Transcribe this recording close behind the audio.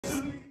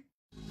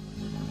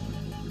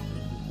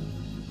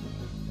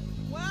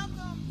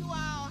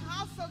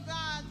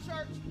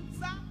church,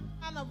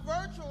 on a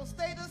virtual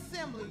state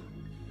assembly.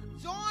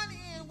 Join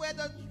in where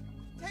the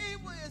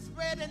table is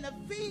spread and the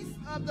feast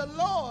of the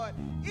Lord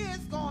is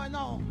going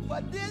on.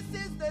 For this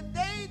is the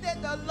day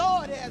that the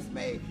Lord has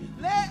made.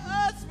 Let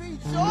us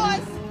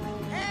rejoice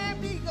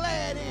and be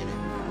glad in it.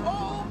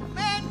 Oh,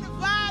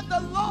 magnify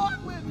the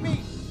Lord with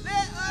me.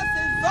 Let us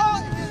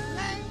exalt his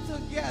name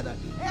together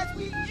as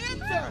we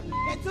enter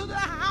into the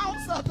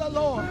house of the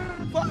Lord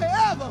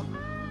forever.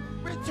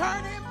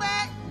 Returning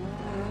back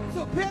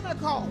to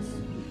Pentecost.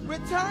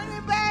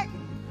 Returning back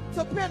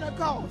to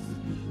Pentecost.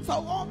 So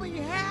on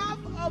behalf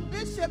of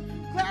Bishop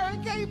Clara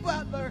K.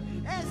 Butler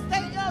and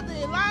State Elder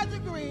Elijah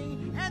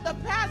Green and the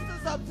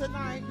pastors of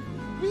tonight,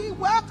 we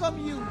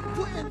welcome you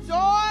to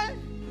enjoy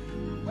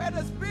where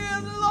the Spirit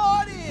of the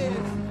Lord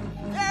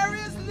is. There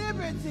is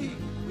liberty.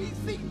 We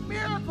see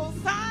miracles,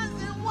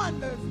 signs, and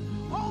wonders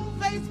on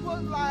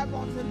Facebook Live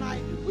on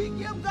tonight. We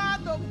give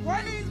God the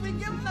praise. We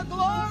give him the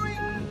glory.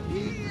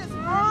 He is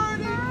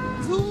worthy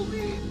to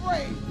be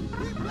praised.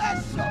 We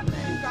bless your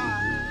name,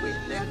 God. We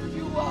lift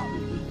you up.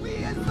 We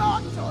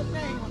exalt your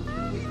name.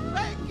 We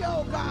thank you,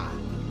 oh God.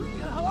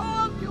 We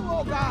love you,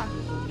 oh God.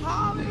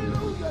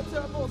 Hallelujah to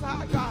the Most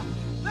High God.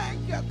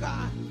 Thank you,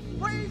 God.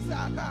 Praise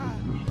our God.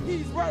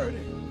 He's worthy.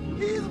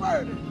 He's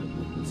worthy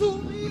to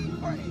be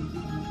praised.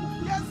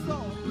 Yes,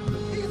 Lord.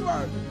 He's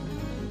worthy.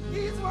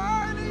 He's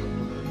worthy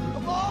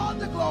of all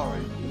the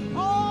glory,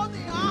 all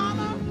the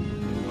honor,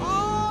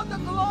 all the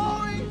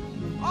glory,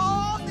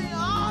 all the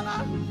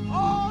honor,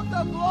 all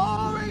the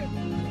glory,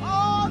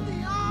 all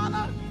the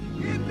honor.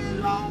 It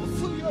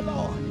belongs to you,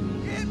 Lord.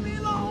 It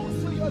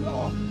belongs to you,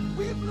 Lord.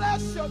 We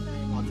bless your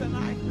name on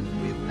tonight.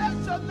 We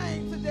bless your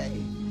name today.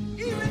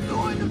 Even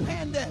during the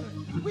pandemic,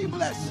 we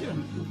bless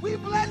you. We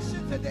bless you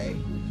today.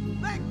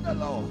 Thank the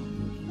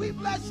Lord. We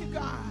bless you,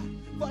 God,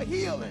 for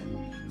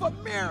healing, for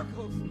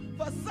miracles,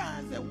 for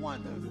signs and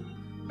wonders.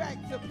 Back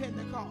to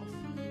Pentecost.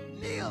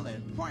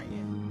 Kneeling,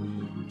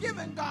 praying,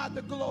 giving God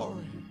the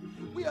glory.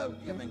 We are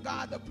giving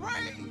God the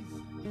praise.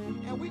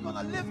 And we're going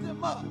to lift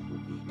him up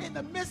in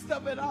the midst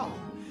of it all.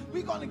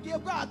 We're going to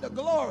give God the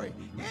glory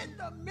in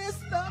the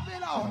midst of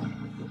it all.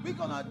 We're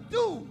going to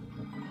do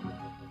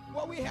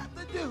what we have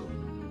to do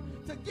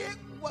to get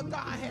what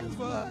God has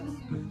for us.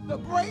 The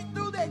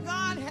breakthrough that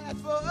God has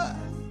for us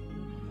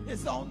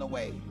is on the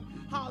way.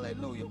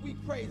 Hallelujah. We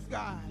praise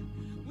God.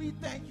 We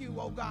thank you,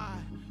 oh God.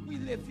 We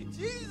lift you,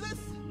 Jesus.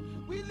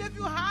 We lift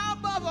you high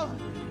above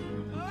us.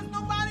 There's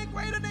nobody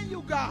greater than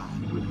you, God.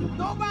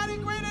 Nobody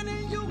greater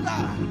than you,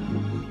 God.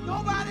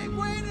 Nobody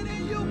greater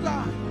than you,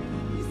 God.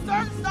 We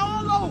searched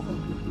all over.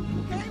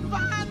 Can't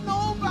find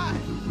nobody.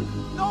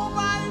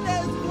 Nobody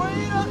that's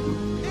greater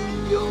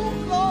than you,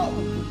 Lord.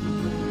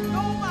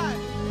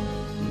 Nobody.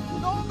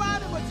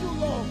 Nobody but you,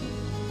 Lord.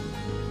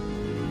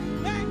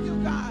 Thank you,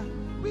 God.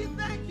 We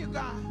thank you,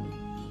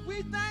 God.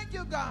 We thank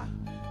you, God.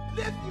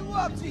 Lift you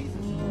up,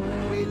 Jesus.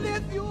 We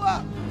lift you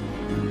up.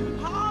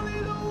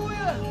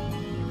 Hallelujah.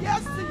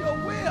 Yes to your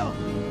will.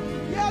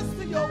 Yes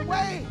to your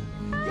way.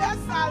 Yes,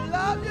 I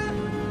love you.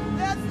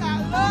 Yes,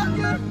 I love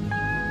you.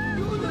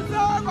 You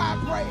deserve our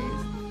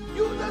praise.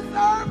 You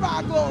deserve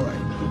our glory.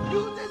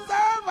 You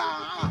deserve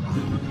our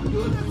honor.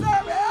 You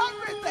deserve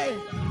everything.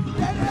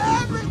 And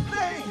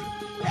everything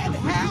that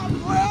has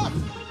breath.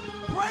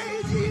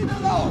 Praise ye the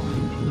Lord.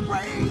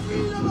 Praise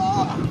ye the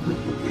Lord.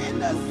 In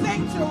the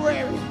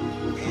sanctuary.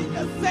 In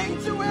the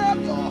sanctuary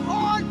of your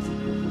heart.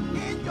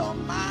 In your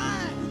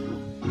mind.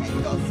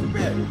 In your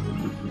spirit.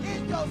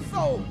 In your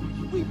soul.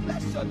 We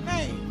bless your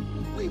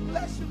name. We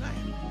bless your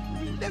name.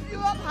 We lift you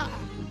up high.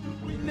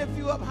 We lift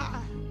you up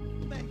high.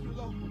 Thank you,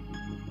 Lord.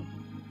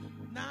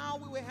 Now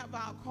we will have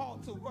our call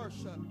to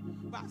worship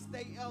by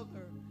State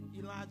Elder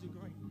Elijah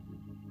Green.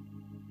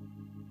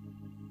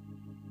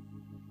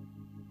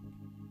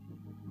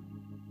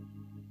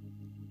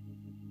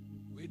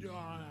 We do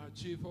honor our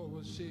chief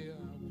overseer,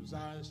 our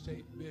presiding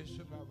state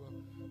bishop. I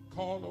will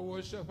call to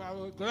worship. I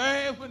was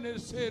glad when they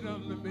said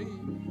unto me,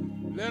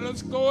 let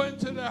us go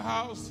into the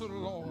house of the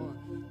Lord.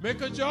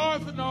 Make a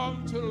joyful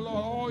noise to the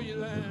Lord, all ye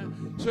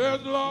land.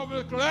 Serve the Lord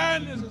with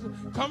gladness.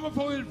 Come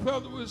before his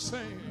presence with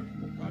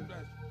singing. God bless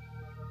you.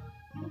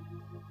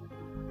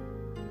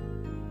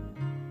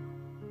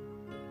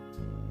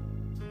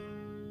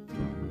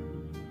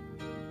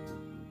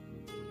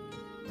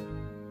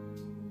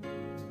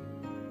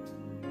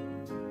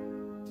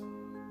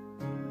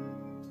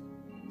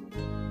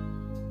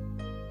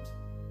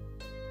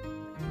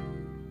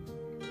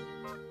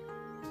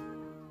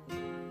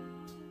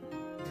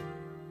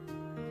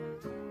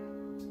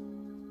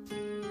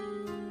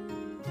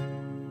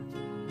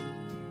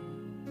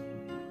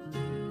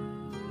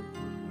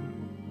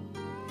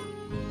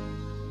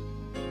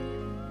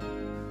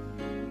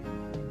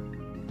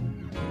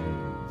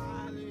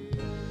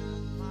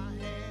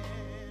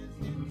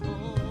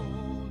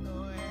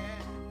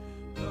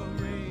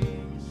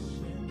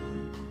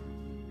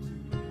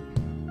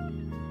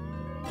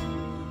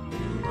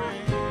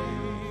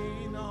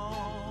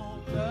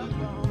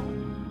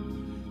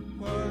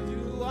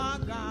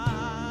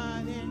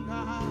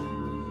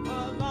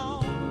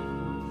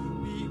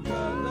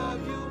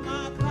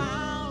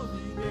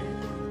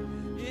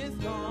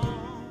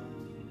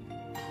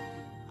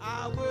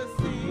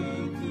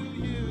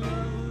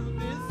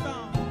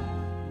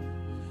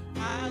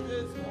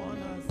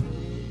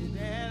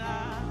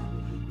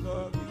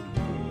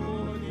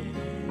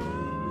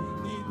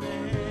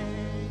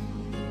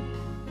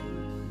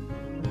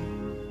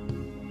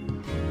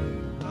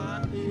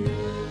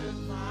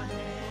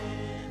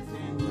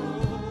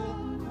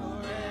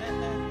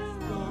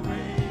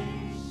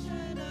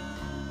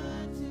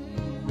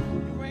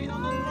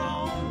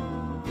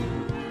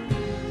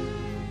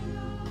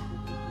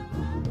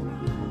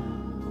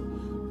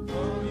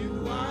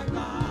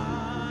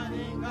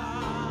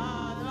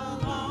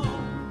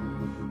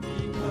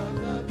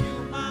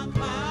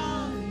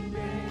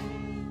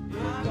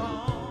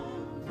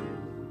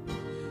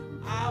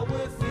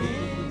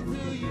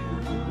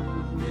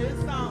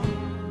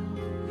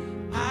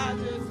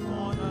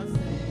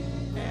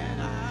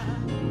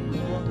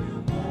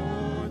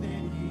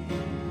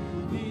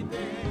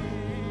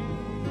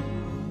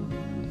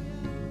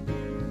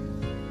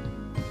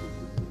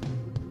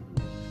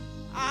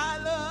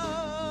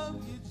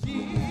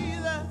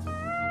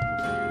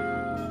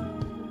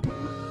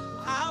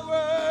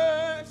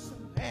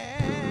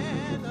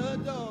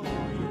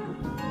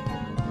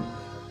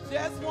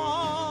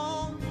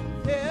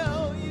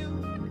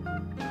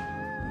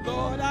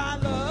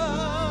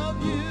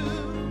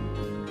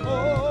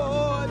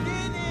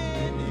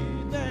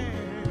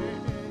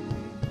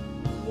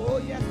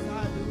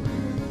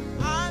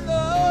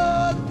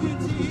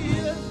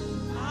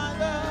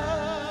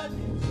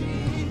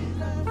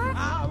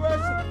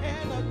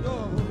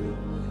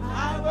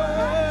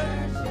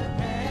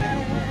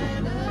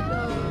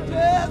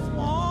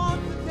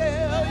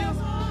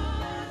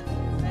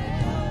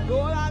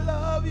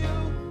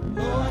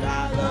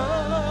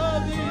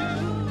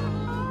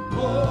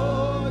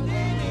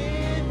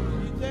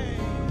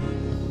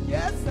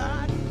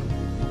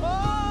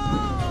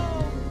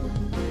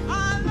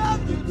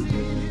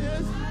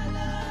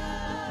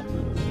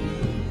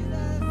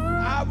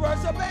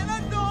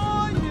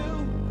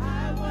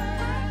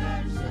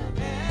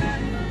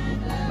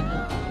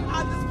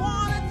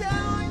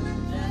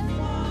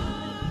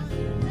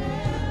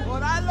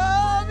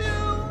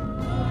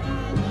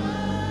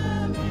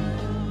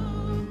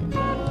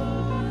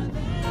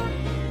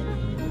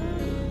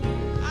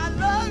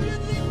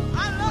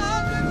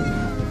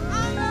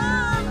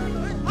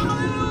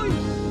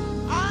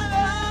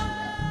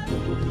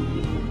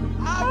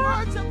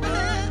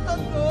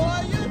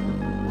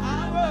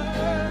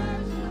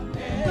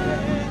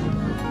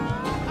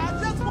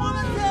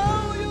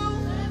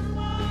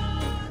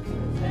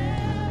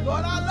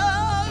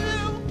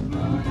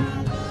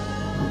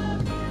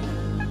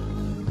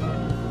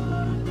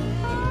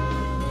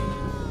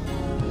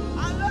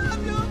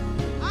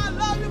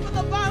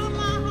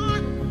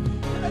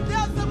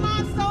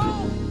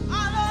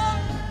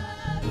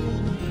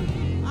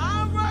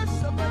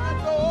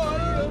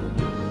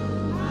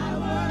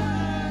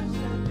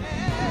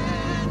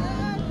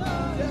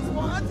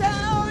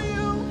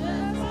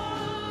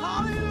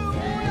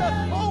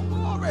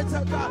 to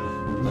God.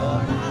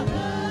 Lord, I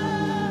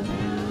love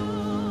you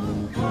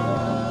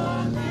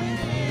more than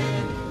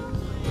anything.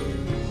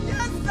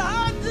 Yes, I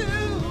do.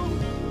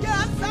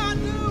 Yes, I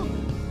do.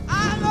 I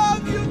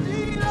love you,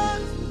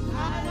 Jesus. I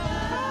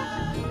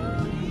love you,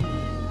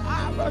 Jesus. I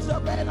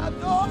worship and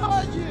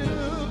adore you.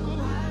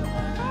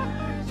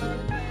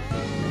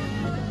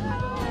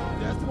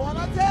 Just want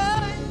to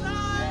tell you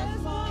tonight,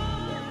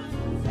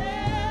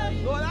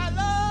 Lord, I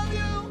love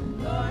you.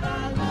 Lord,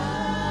 I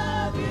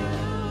love you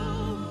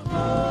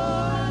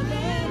more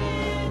than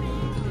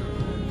anything.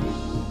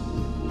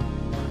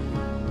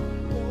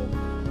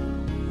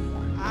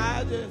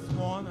 I just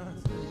want to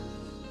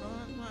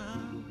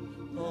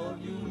love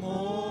you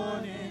more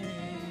than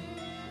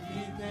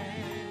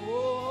anything.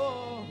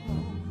 Oh,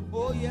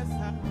 oh yes,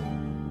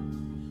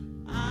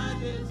 I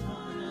just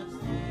want to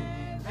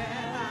say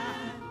that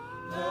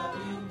I love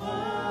you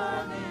more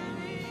than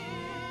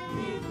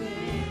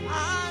anything. I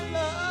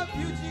love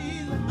you,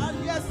 Jesus.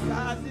 Yes,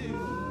 I do.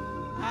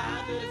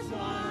 I just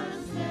want to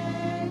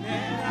say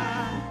that I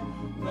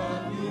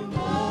love you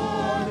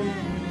more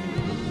than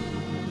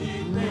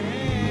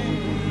anything.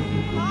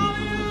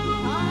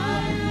 Hallelujah.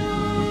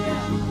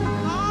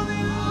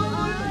 Hallelujah.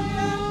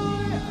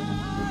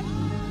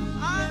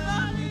 I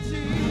love you,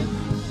 Jesus.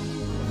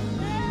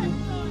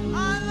 I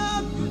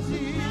love you,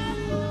 Jesus.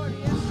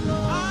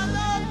 I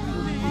love you,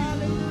 Jesus.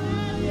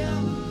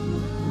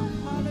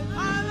 I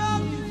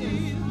love you,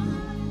 Jesus.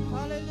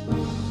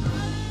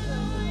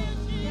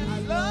 I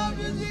love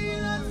you,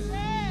 Jesus.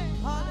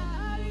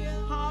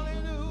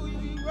 Hallelujah.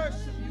 We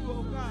worship you,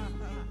 oh God.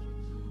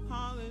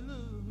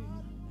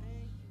 Hallelujah.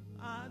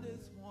 I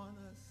just want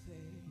to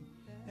say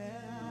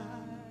that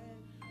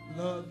I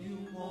love you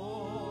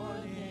more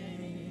than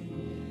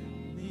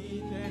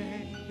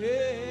anything.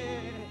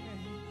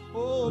 Yeah.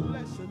 Oh,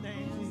 bless your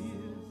name,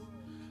 Jesus.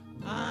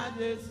 I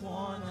just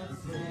want to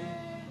say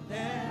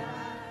that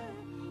I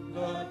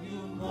love you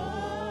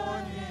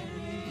more than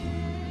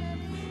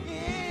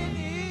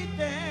anything,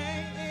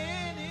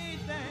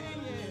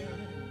 yeah.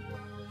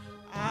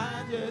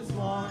 I just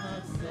want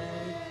to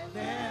say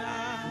that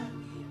I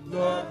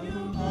love you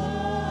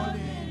more than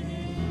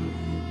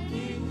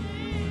anything.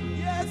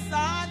 Yes,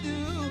 I do.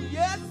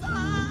 Yes,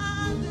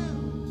 I do.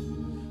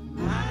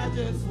 I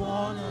just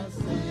want to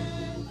say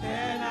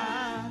that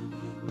I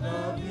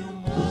love you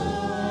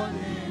more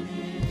than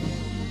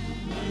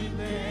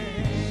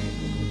anything.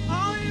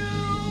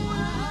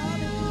 Hallelujah.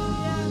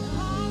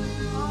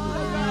 Hallelujah.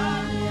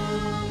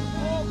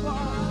 Oh,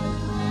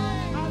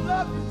 God. I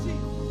love you,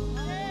 Jesus.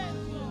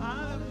 I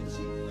love you,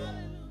 Jesus.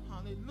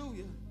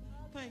 Hallelujah.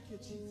 Thank you,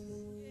 Jesus.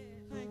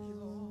 Thank you,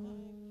 Lord.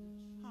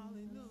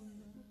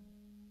 Hallelujah.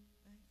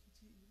 Thank you,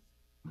 Jesus.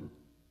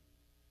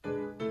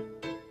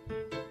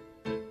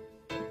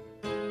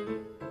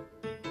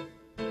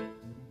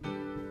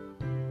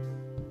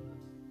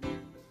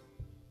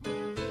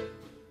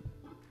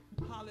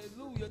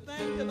 Hallelujah.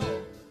 Thank you,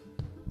 Lord.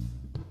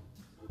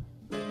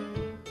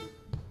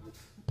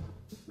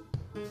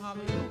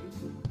 Hallelujah.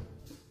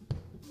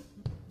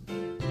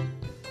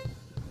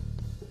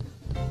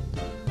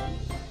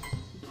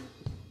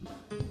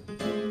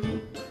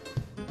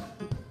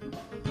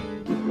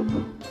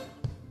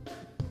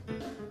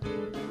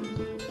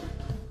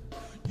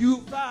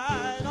 You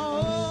fight on.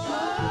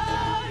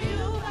 Oh,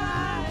 you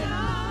fight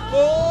on.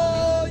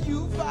 Oh,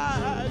 you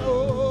fight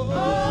on.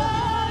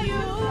 Oh,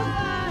 you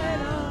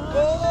fight on.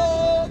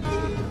 Oh,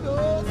 keep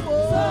your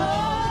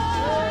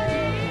sword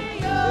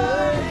in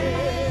your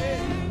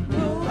hand.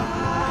 You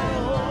fight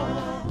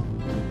on.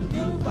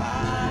 You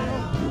fight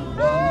on.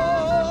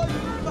 Oh,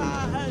 you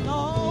fight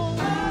on.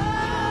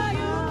 Oh,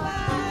 you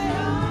fight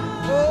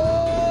on.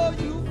 Oh,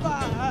 you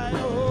fight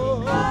on.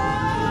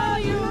 Oh,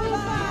 you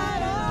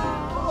fight on.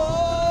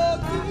 Oh,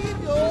 keep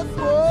your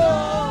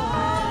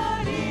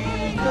sword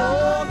in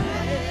your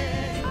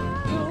hand.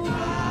 You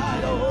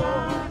fight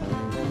on.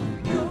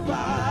 You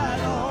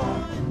fight on.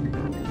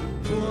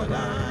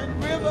 Jordan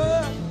River,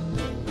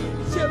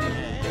 chilly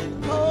and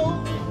cold.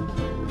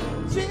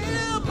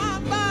 Chill my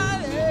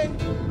body,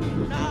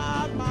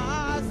 not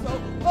my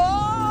soul.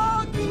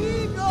 Oh,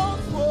 keep your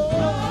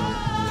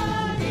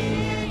sword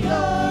in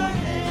your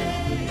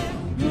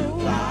hand. You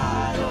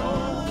fight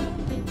on.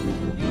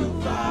 You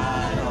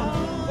fight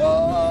on.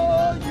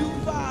 Oh, you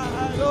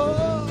fight on.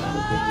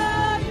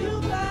 Oh, you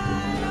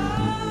fight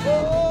on. Oh,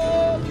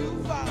 you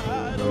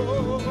fight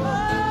on.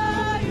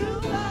 Oh, you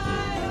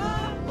fight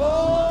on.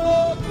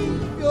 Oh,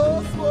 keep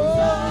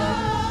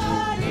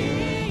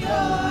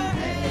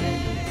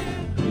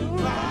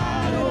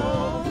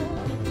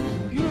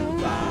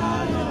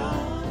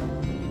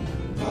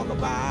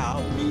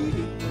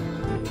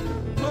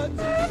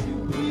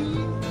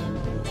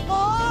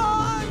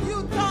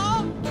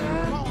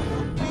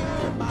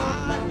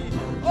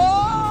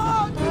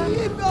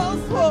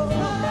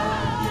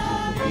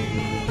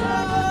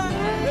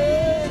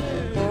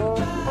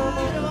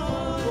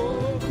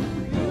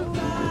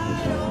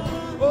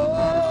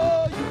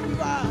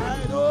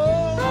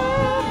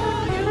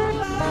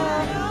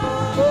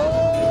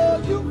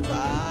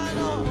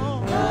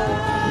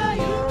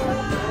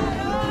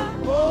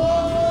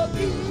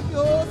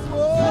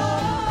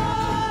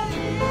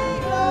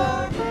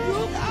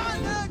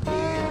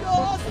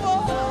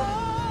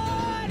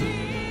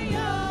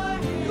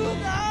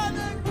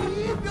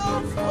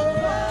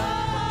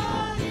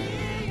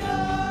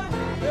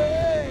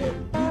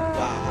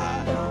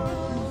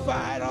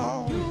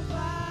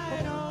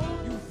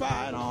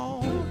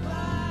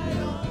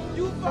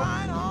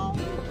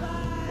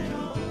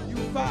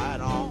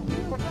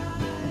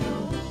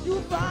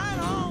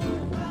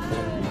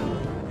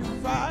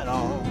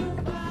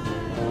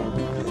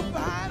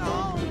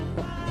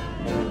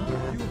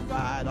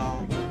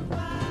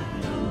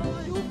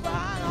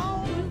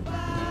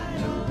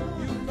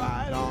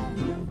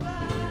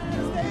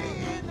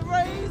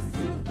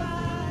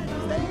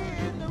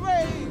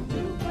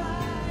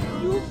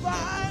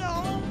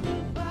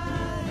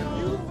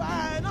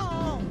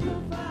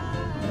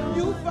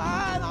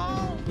fight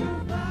on. You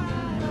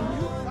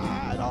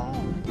fight on.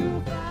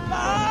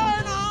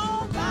 Fight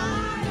on,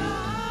 fight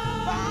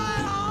on,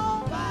 fight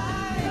on,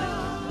 fight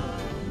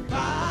on.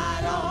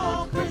 Fight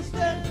on,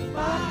 Christian,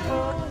 fight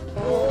on.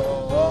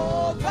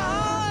 Oh,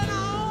 fight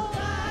on,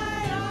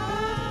 fight on,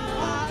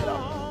 fight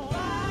on,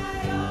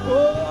 fight on. Oh,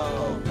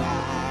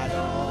 fight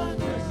on,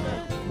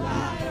 Christian,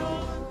 fight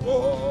on.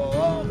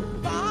 Oh,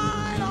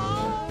 fight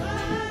on,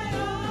 fight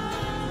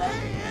on.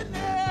 Stay in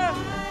there.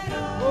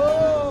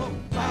 Oh,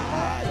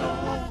 fight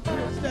on,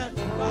 Christian,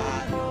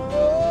 fight on.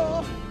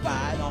 Oh,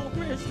 fight on,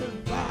 Christian,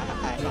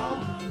 fight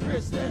on,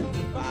 Christian,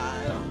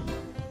 fight on.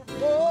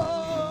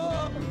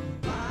 Oh,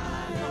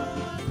 fight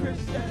on,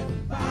 Christian,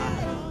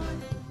 fight on.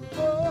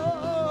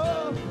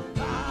 Oh,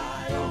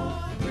 fight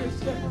on,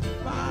 Christian,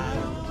 fight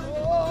on.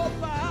 Oh,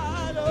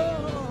 fight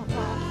on,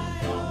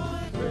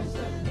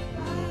 Christian,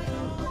 fight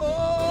on.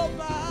 Oh,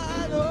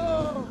 fight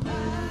on,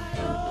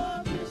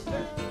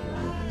 Christian,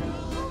 fight on.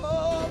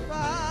 Oh,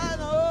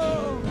 fight on,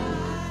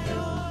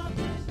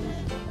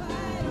 Christian,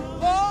 fight on.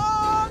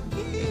 Oh,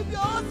 keep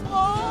your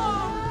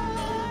sword.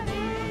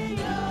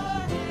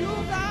 You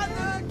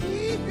gotta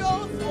keep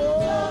your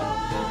sword.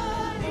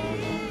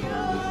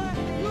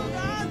 You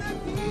gotta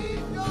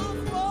keep your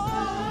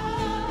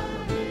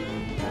sword.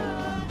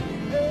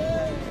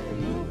 Hey,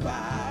 you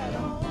fight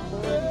on.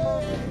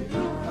 Hey,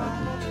 you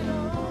fight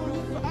on. You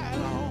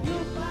fight on. You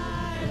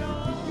fight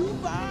on.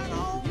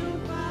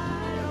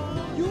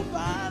 You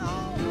fight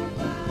on. You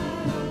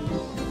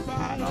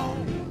fight on.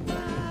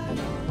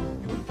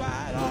 You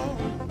fight on.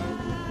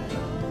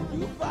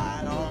 You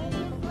fight on.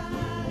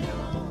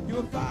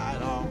 You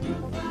fight on.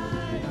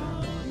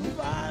 You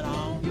fight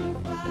on. You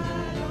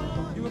fight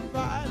on. You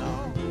fight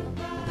on.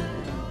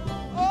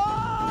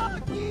 Oh,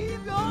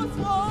 keep your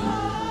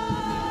sword.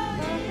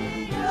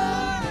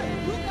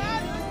 You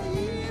gotta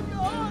keep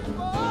your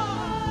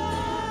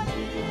sword.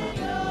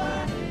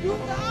 You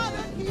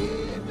gotta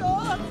keep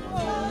your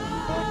sword.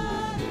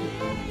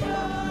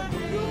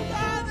 You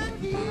gotta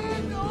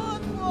keep your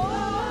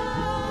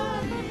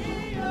sword.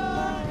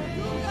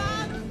 You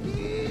gotta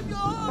keep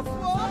your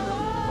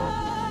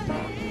sword.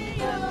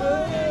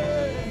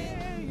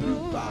 Hey, you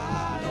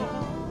fight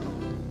on.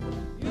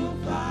 You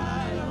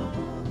fight on.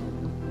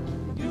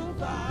 You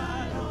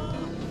fight on.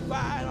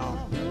 Fight on.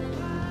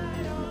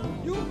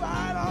 You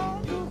fight on.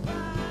 You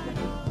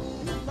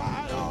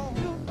fight on.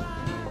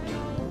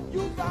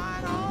 You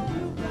fight on.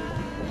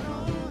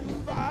 You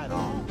fight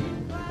on.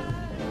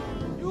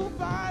 You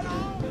fight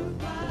on.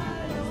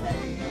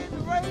 Stay in the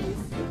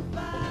race.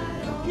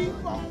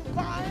 Keep on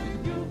fighting.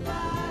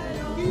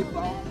 Keep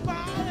on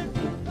fighting.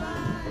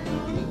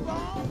 Keep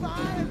on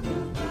fighting.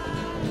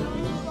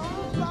 Keep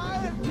on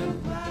fighting.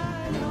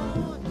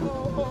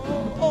 Oh,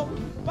 oh, oh.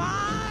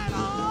 Fight on.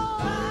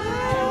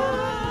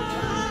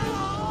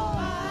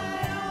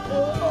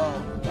 Oh,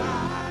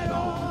 fight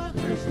on,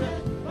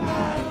 Christian,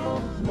 fight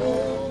on. Oh,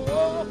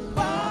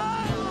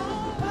 fight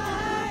on.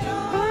 Fight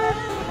on.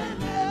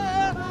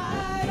 Yeah.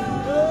 Fight on.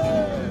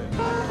 Hey.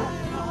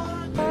 Fight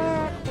on.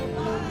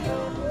 Fight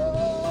on.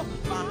 Oh,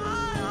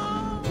 fight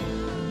on.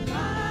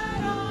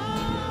 Fight on.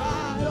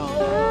 Fight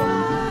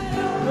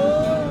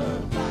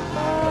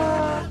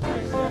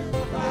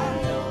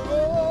on.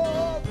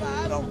 Oh,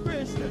 fight on,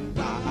 Christian,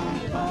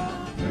 fight on.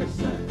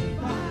 Christian,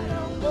 fight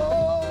on.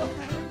 Oh,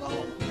 hang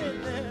on in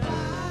there.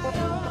 Fight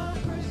on,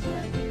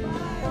 Christian,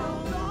 fight on.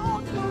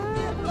 Don't you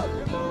give up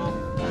your mom.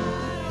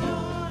 Fight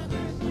on,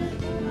 Christian,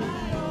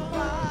 fight on.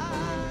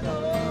 Fight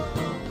on.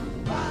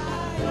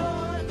 Fight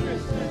on,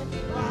 Christian,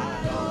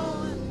 fight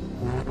on.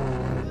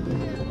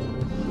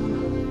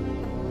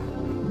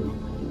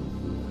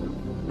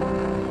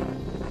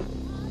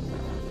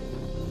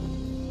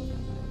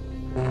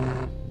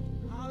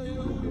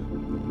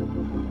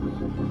 Hallelujah.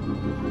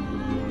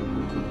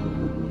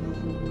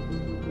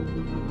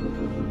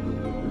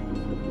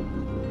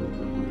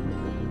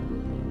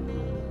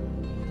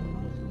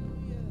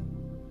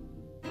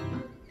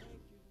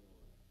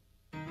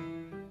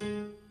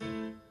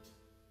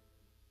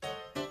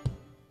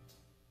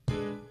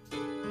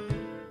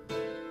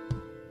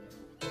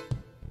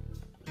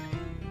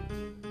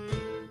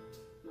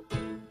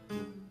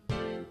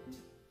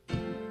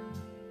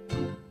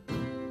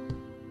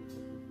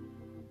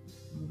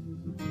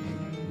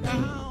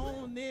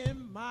 Down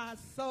in my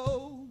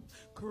soul,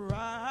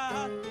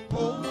 cry,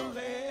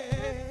 holy.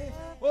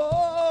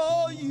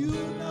 Oh, you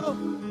know,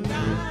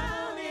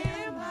 down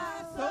in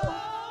my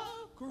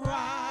soul,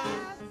 cry,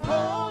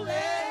 holy.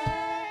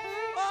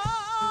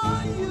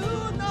 Oh, you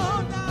know,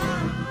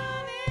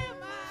 down in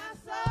my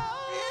soul,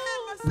 in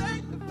my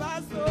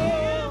sanctified soul,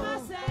 in my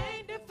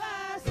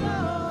sanctified soul,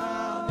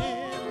 down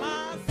in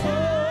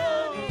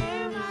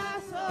my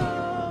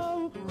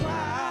soul,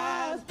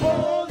 cries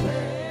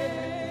holy.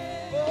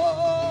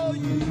 Oh,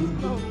 you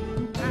know,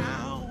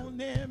 down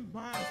in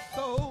my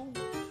soul,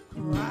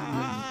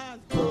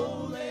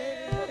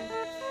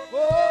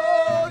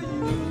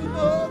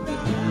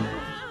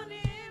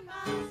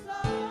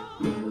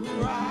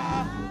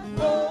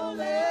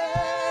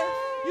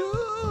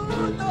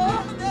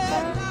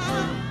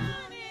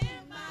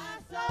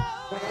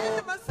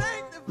 In my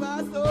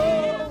sanctified soul.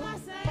 In my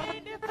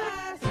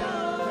sanctified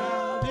soul.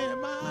 Down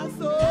in my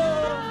soul.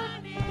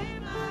 Down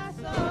in my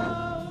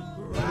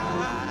soul.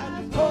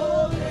 Cry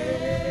holy.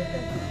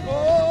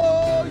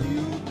 Oh,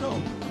 you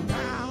know.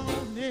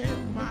 Down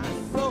in my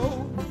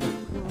soul.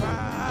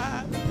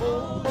 Cry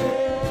holy.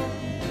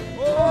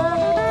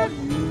 Oh,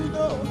 you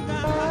know.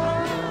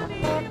 Down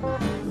in my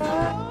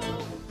soul.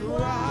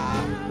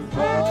 Cry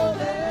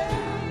holy.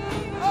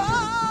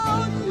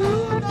 Oh,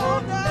 you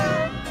know.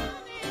 Down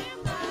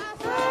In my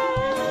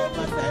soul. in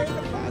my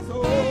sanctified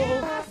soul.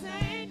 In my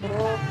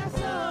sanctified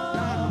soul.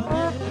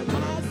 Down in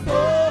my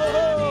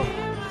soul.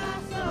 In my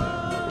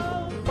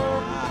soul.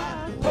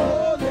 Cry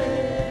holy.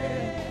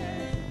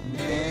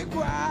 It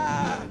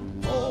cry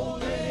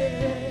holy.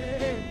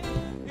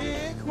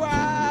 It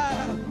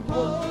cry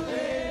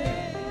holy.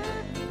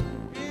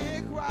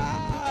 It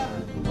cry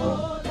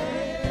holy.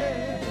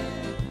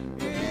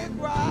 It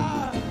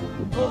cry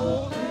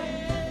holy.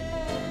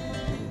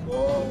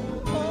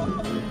 Oh,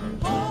 oh,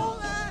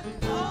 holy,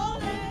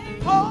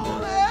 holy,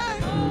 holy,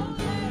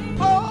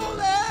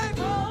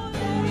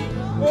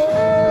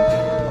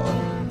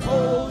 oh,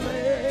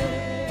 holy.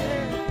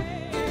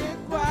 It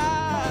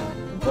cry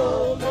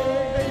holy.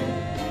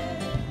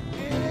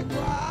 It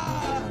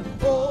cry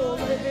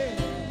holy.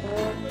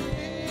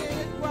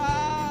 It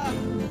cry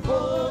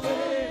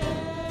holy.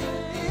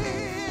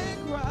 It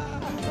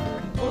cry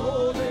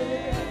holy.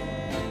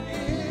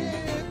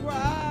 It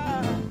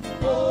cry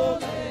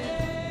holy.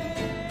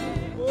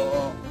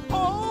 Oh,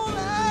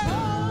 holy,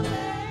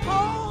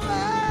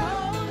 holy,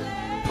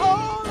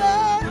 holy.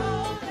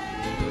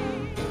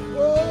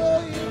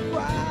 Oh, you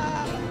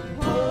cry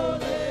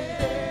holy.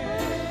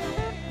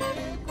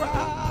 You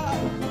cry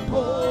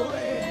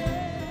holy.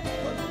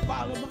 From the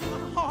bottom of my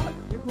heart,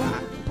 you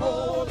cry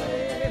holy.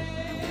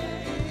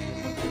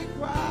 You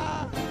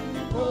cry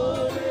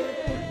holy.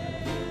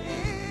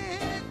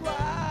 You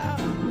cry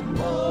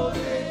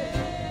holy.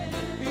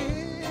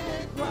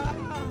 You cry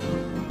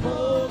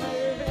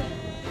holy.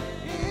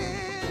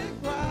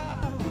 You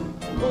cry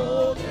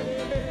holy.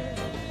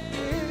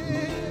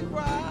 You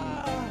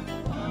cry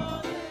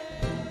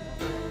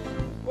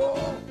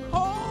oh,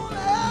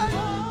 holy,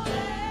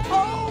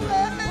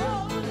 holy,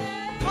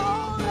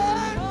 holy,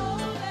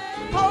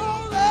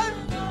 holy,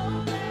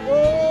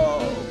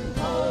 oh,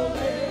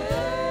 holy,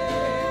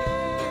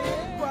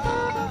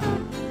 cry,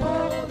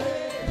 holy,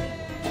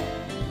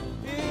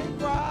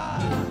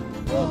 cry,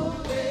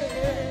 holy,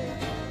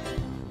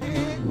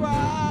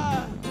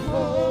 cry,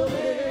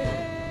 holy,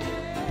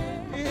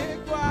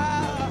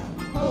 cry,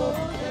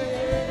 holy,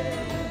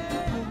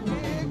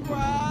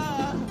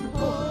 cry,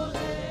 holy.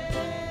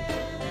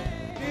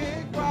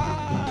 It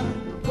cry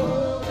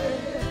holy.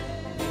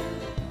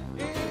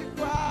 It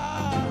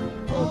cry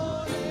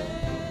holy.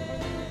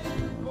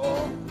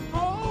 Oh,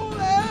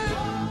 holy,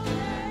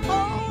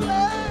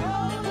 holy,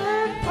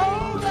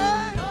 holy,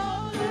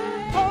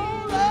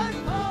 holy,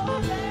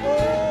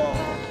 oh,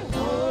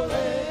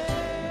 holy.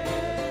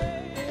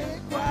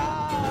 It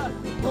cry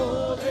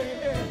holy.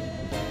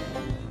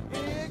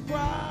 It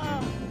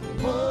cry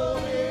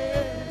holy.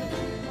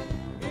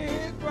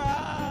 It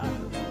cry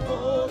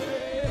holy.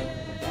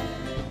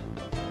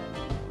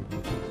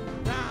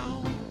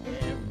 Down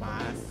in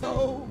my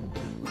soul,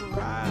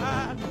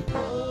 cry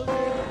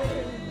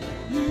holy.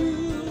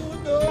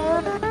 You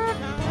know that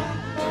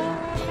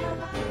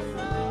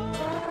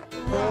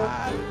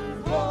cry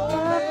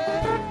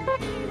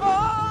holy.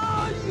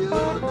 Oh, you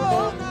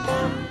know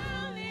now.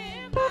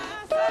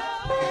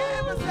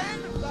 In my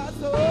sanctified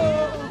soul.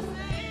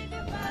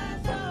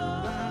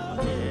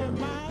 Down in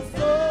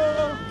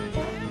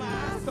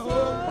my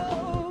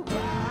soul,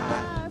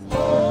 cry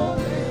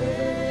holy.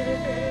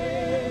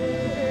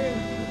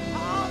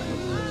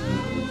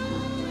 Hallelujah,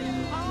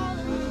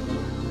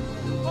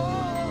 hallelujah,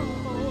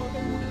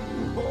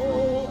 oh,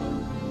 oh.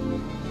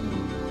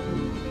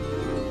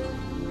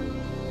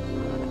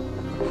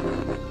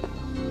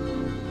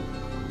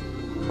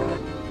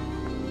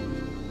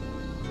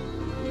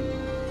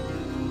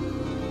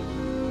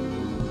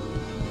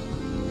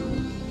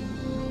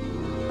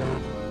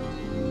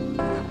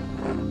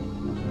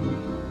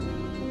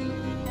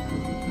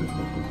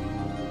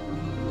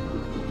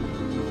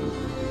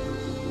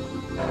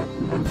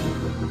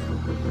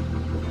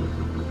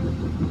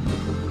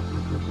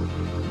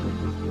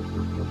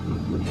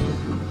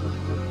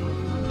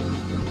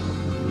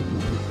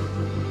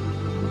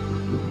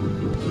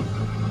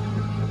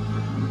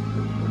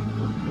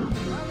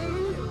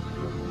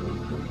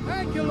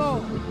 Thank you,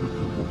 Lord.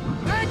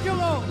 Thank you,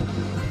 Lord.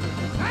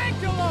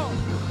 Thank you, Lord.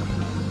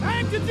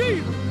 Thank you,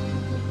 Jesus.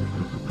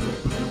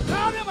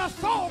 Down in my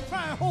soul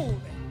crying holy.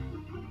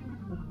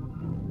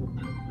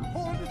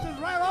 Holiness is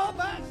right all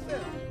by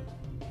itself.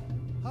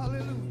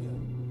 Hallelujah.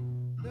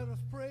 Let us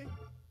pray.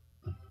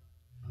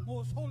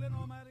 Most holy and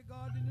almighty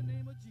God, in the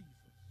name of Jesus,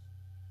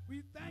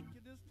 we thank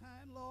you this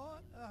time,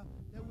 Lord,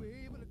 that we're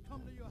able to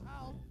come to your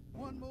house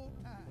one more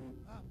time.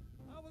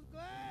 I was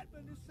glad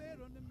when you said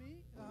unto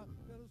me,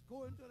 let us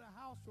go into the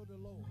house of the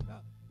Lord.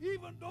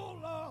 Even though,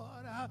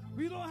 Lord,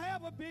 We don't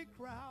have a big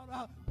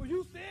crowd, but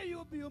you say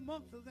you'll be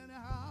amongst us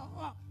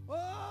anyhow.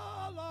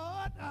 Oh,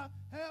 Lord,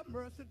 have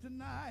mercy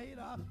tonight.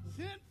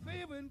 Send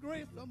favor and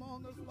grace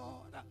among us,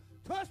 Lord.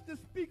 Touch the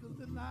speakers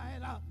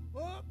tonight.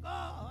 Oh,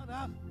 God,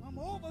 I'm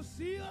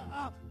overseer.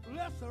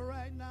 Bless her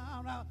right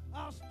now.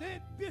 Our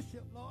state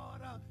bishop,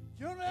 Lord.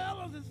 General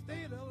elders and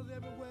state elders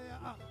everywhere.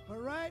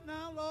 But right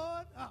now,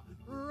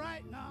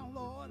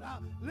 Lord,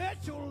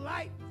 let your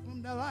light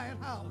from the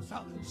lighthouse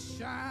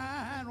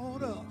shine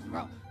on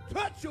us.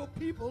 Touch your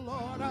people,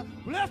 Lord.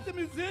 Bless the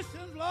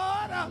musicians,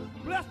 Lord.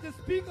 Bless the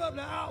speaker of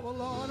the hour,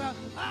 Lord.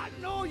 I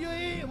know you're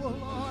able,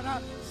 Lord.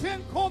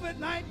 Send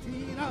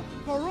COVID-19,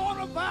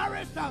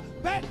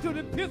 coronavirus, back to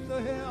the pits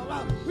of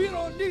hell. We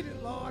don't need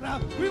it, Lord.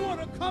 We want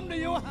to come to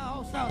your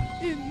house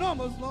in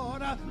numbers,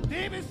 Lord.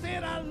 David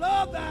said, I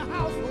love thy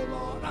house, O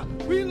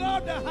Lord. We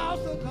love the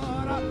house of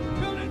God.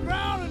 Building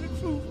ground in the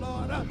truth,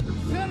 Lord.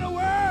 Send a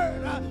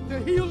word to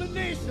heal the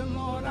nation,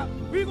 Lord.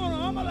 We're going to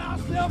humble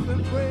ourselves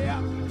in prayer.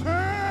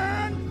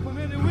 Turn from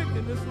any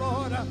wickedness,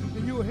 Lord,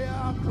 and you hear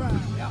our cry.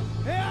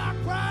 Hear our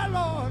cry,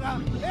 Lord.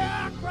 Hear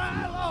our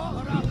cry,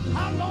 Lord.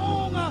 How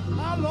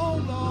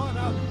long, Lord,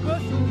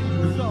 must you keep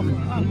us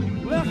suffer?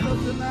 Bless us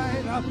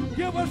tonight.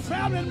 Give us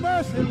traveling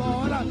mercy,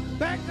 Lord.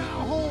 Back to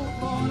our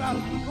home, Lord.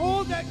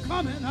 Those that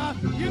coming,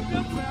 give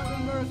them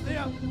traveling mercy.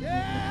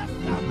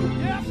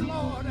 Yes,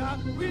 Lord.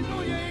 We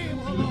know you're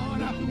able,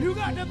 Lord. You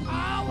got the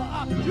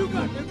power. You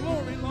got the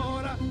glory,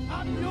 Lord.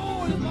 I'm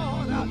yours,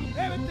 Lord.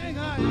 Everything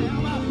I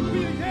am. We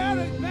here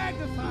to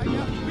magnify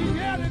you. We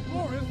here to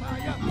glorify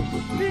you.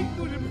 Speak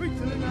to the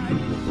preacher tonight.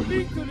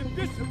 Speak to the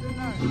bishop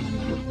tonight.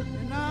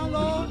 And now,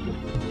 Lord,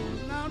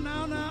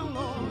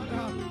 Lord,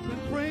 the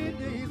praying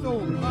days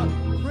over.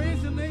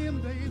 Praise your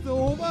name days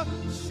over.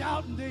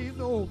 Shouting days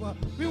over.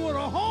 We want a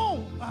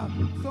home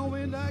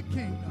somewhere in thy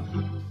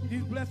kingdom.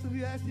 These blessings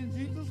we ask in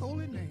Jesus'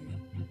 holy name.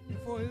 And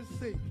for his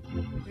sake.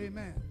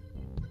 Amen.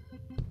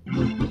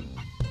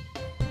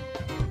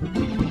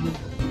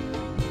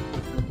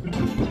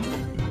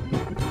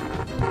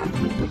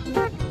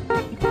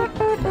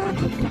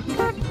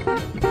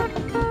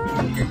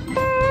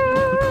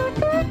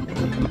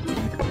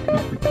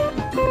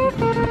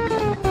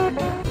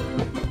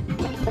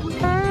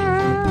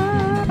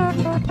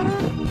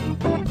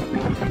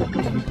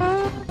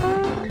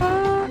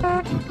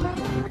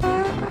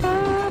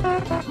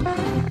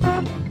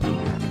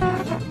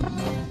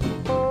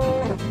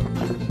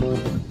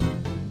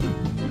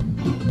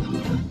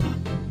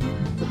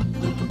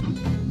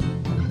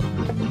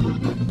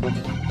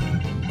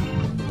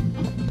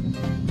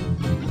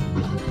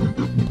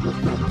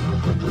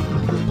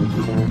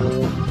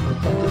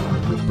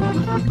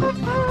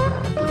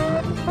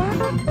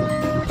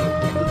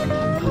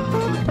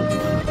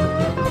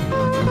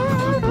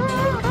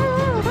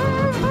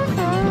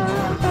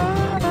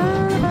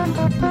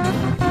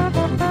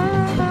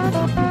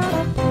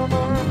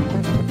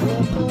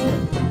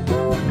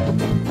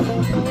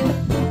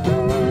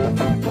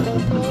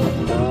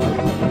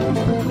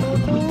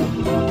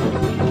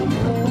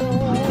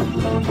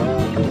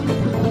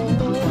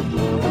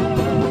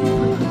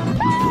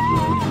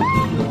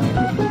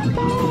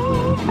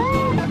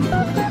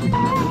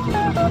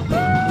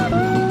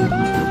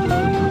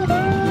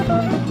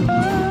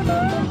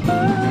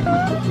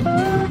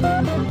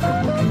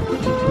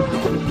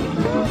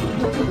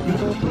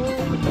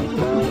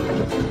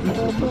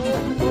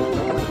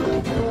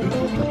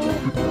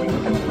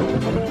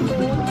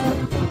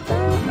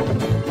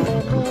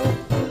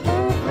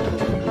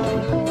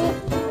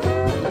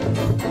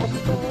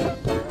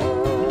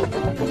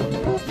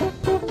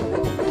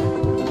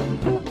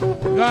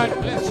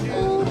 God bless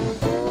you.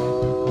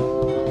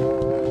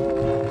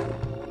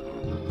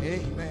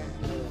 Amen.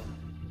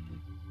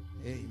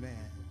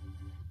 Amen.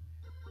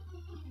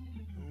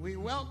 We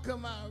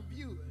welcome our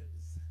viewers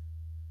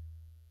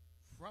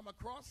from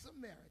across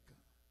America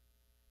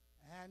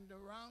and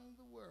around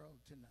the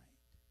world tonight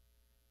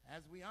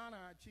as we honor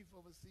our Chief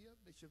Overseer,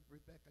 Bishop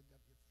Rebecca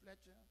W.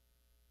 Fletcher.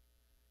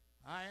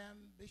 I am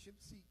Bishop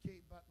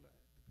C.K. Butler,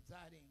 the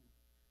presiding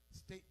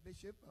State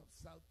Bishop of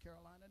South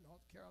Carolina,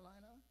 North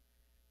Carolina,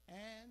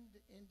 and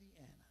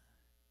Indiana.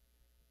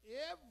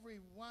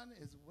 Everyone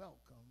is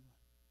welcome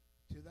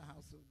to the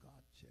House of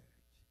God Church.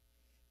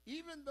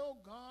 Even though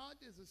God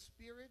is a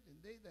spirit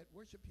and they that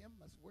worship him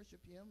must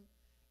worship him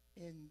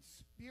in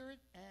spirit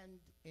and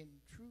in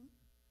truth,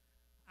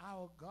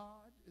 our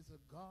God is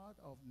a God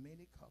of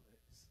many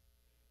colors.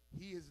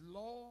 He is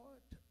Lord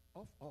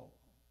of all.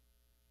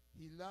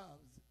 He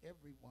loves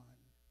everyone,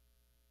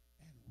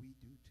 and we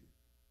do too.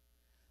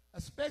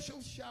 A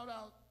special shout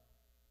out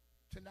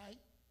tonight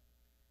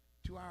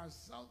to our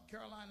South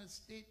Carolina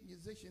State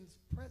Musicians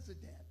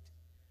President,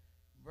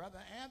 Brother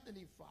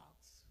Anthony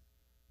Fox,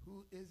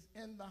 who is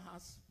in the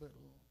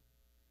hospital.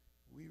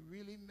 We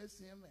really miss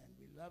him and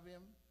we love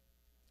him.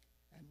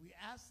 And we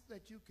ask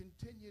that you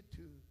continue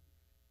to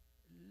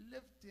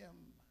lift him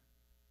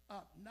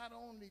up, not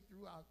only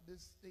throughout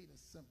this state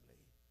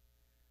assembly,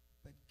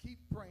 but keep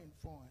praying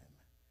for him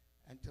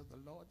until the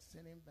Lord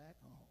send him back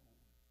home.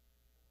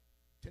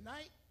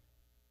 Tonight,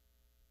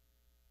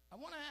 I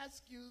want to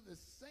ask you the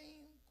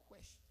same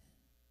question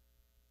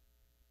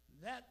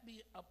that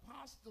the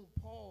Apostle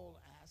Paul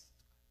asked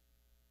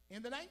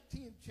in the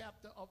 19th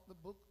chapter of the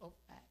book of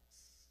Acts.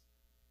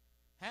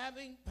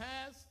 Having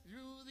passed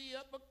through the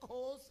upper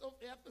course of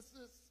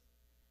Ephesus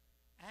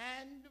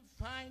and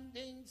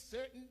finding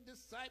certain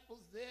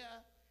disciples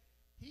there,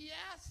 he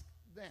asked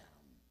them,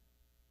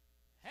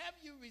 have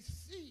you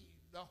received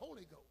the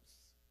Holy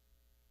Ghost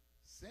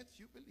since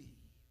you believed?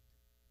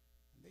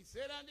 And they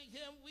said unto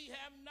him, we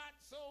have not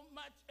so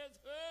much as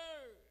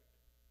heard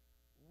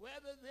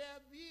whether there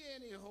be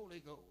any Holy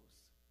Ghost.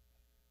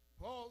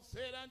 Paul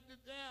said unto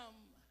them,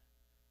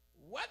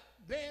 what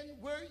then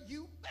were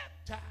you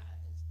baptized?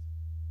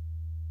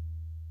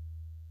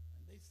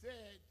 And they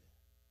said,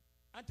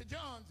 unto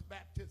John's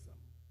baptism.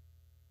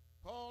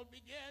 Paul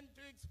began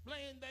to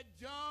explain that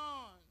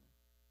John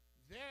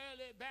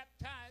verily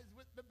baptized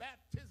with the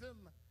baptism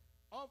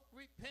of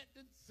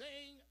repentance,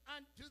 saying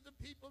unto the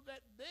people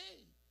that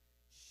they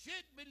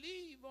should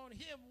believe on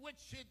him which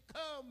should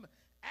come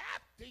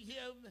after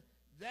him,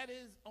 that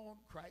is, on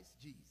Christ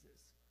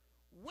Jesus.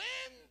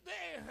 When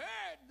they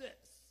heard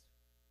this,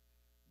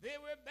 they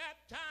were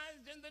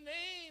baptized in the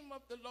name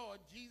of the Lord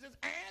Jesus.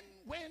 And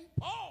when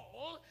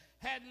Paul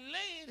had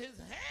laid his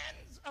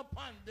hands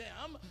upon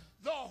them,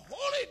 the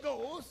Holy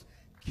Ghost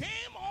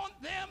came on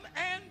them,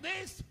 and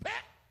they spake,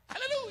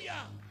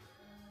 hallelujah,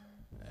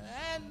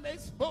 and they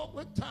spoke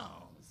with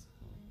tongues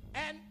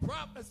and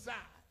prophesied.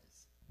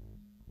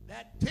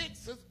 That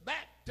takes us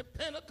back to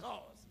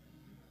Pentecost.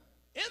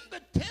 In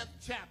the 10th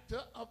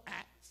chapter of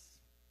Acts,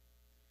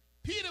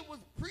 Peter was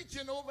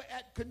preaching over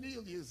at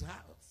Cornelius'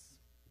 house.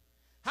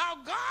 How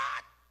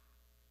God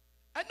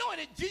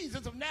anointed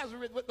Jesus of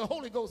Nazareth with the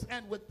Holy Ghost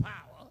and with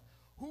power,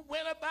 who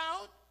went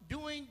about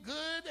doing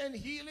good and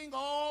healing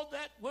all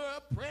that were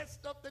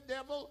oppressed of the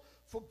devil,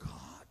 for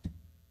God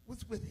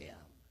was with him.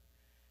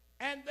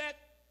 And that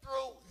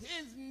through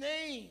his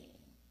name,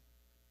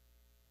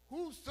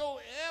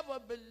 whosoever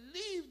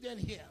believed in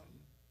him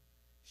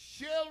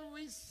shall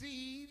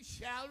receive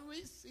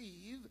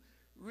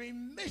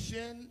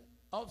remission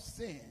of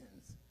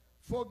sins,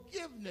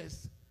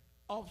 forgiveness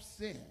of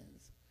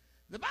sins.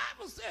 The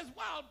Bible says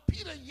while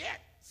Peter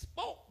yet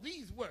spoke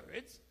these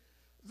words,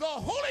 the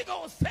Holy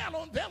Ghost fell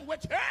on them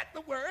which heard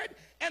the word,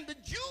 and the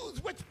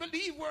Jews which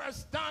believed were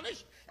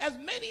astonished, as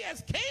many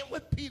as came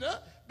with Peter,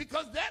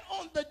 because that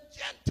on the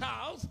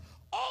Gentiles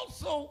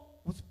also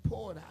was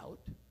poured out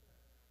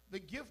the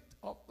gift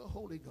of the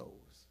Holy Ghost.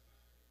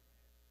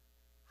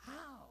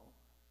 How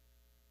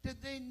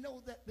did they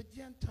know that the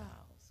Gentiles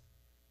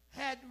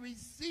had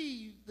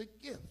received the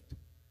gift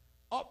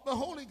of the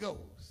Holy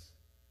Ghost?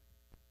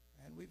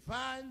 And we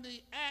find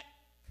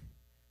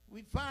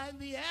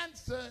the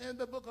answer in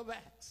the book of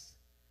Acts,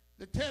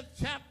 the 10th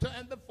chapter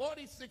and the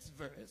 46th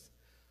verse.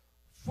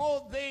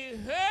 For they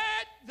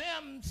heard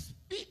them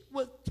speak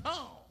with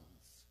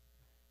tongues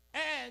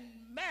and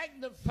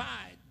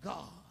magnified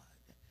God.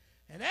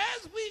 And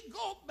as we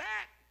go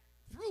back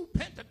through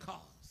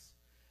Pentecost,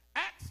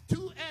 Acts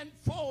 2 and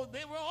 4,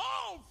 they were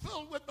all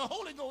filled with the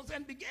Holy Ghost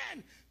and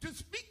began to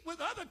speak with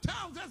other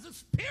tongues as the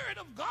Spirit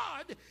of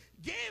God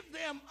gave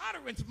them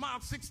utterance.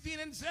 Mark 16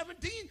 and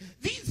 17,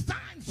 these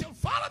signs shall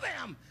follow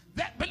them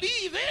that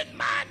believe in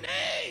my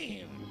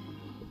name.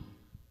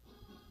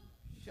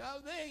 Shall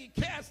they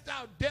cast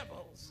out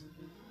devils?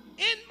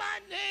 In my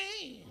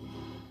name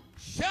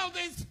shall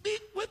they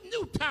speak with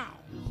new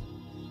tongues.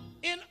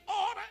 In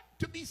order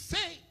to be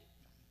saved,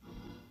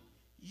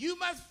 you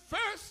must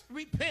first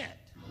repent,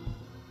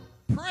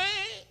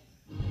 pray,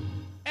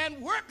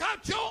 and work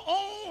out your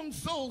own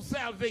soul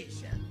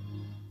salvation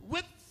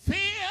with fear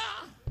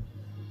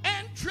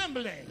and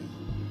trembling.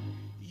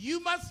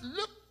 You must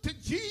look to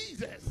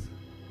Jesus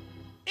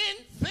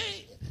in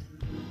faith.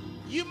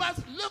 You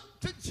must look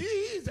to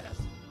Jesus,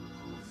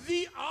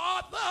 the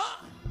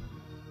author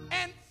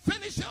and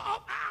finisher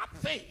of our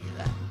faith.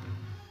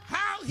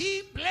 How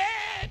he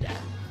bled,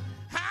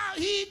 how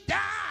he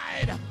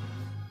died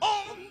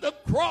on the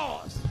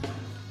cross.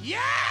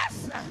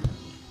 Yes,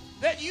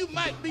 that you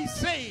might be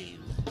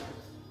saved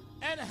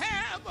and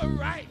have a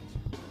right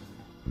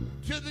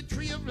to the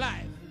tree of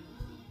life.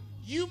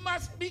 You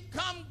must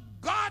become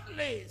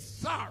godly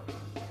sorry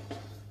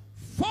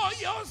for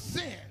your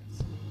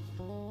sins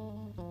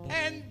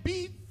and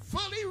be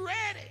fully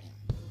ready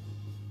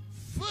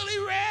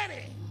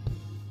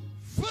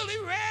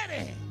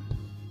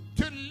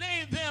to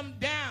lay them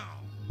down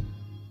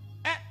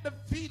at the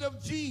feet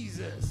of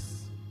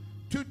Jesus,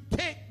 to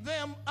take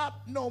them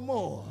up no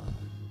more.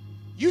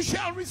 You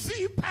shall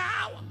receive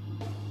power.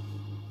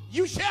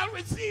 You shall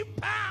receive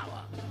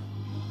power.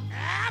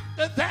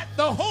 After that,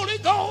 the Holy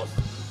Ghost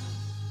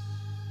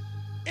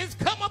is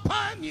come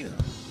upon you.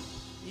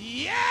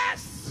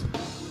 Yes.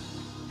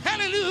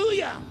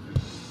 Hallelujah.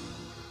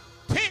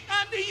 Take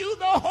unto you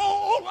the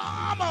whole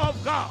armor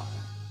of God.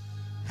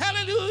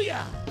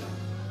 Hallelujah.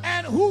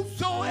 And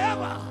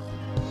whosoever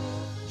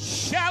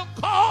shall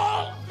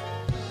call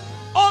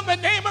on the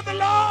name of the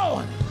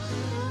Lord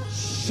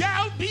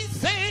shall be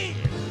saved.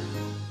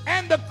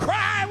 And the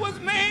cry was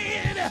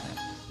made,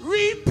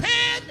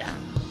 repent,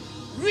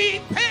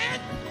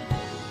 repent,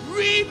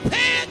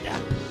 repent,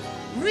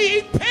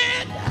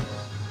 repent,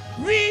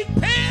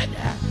 repent.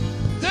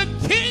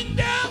 The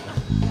kingdom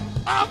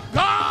of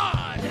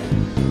God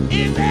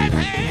is at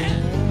hand.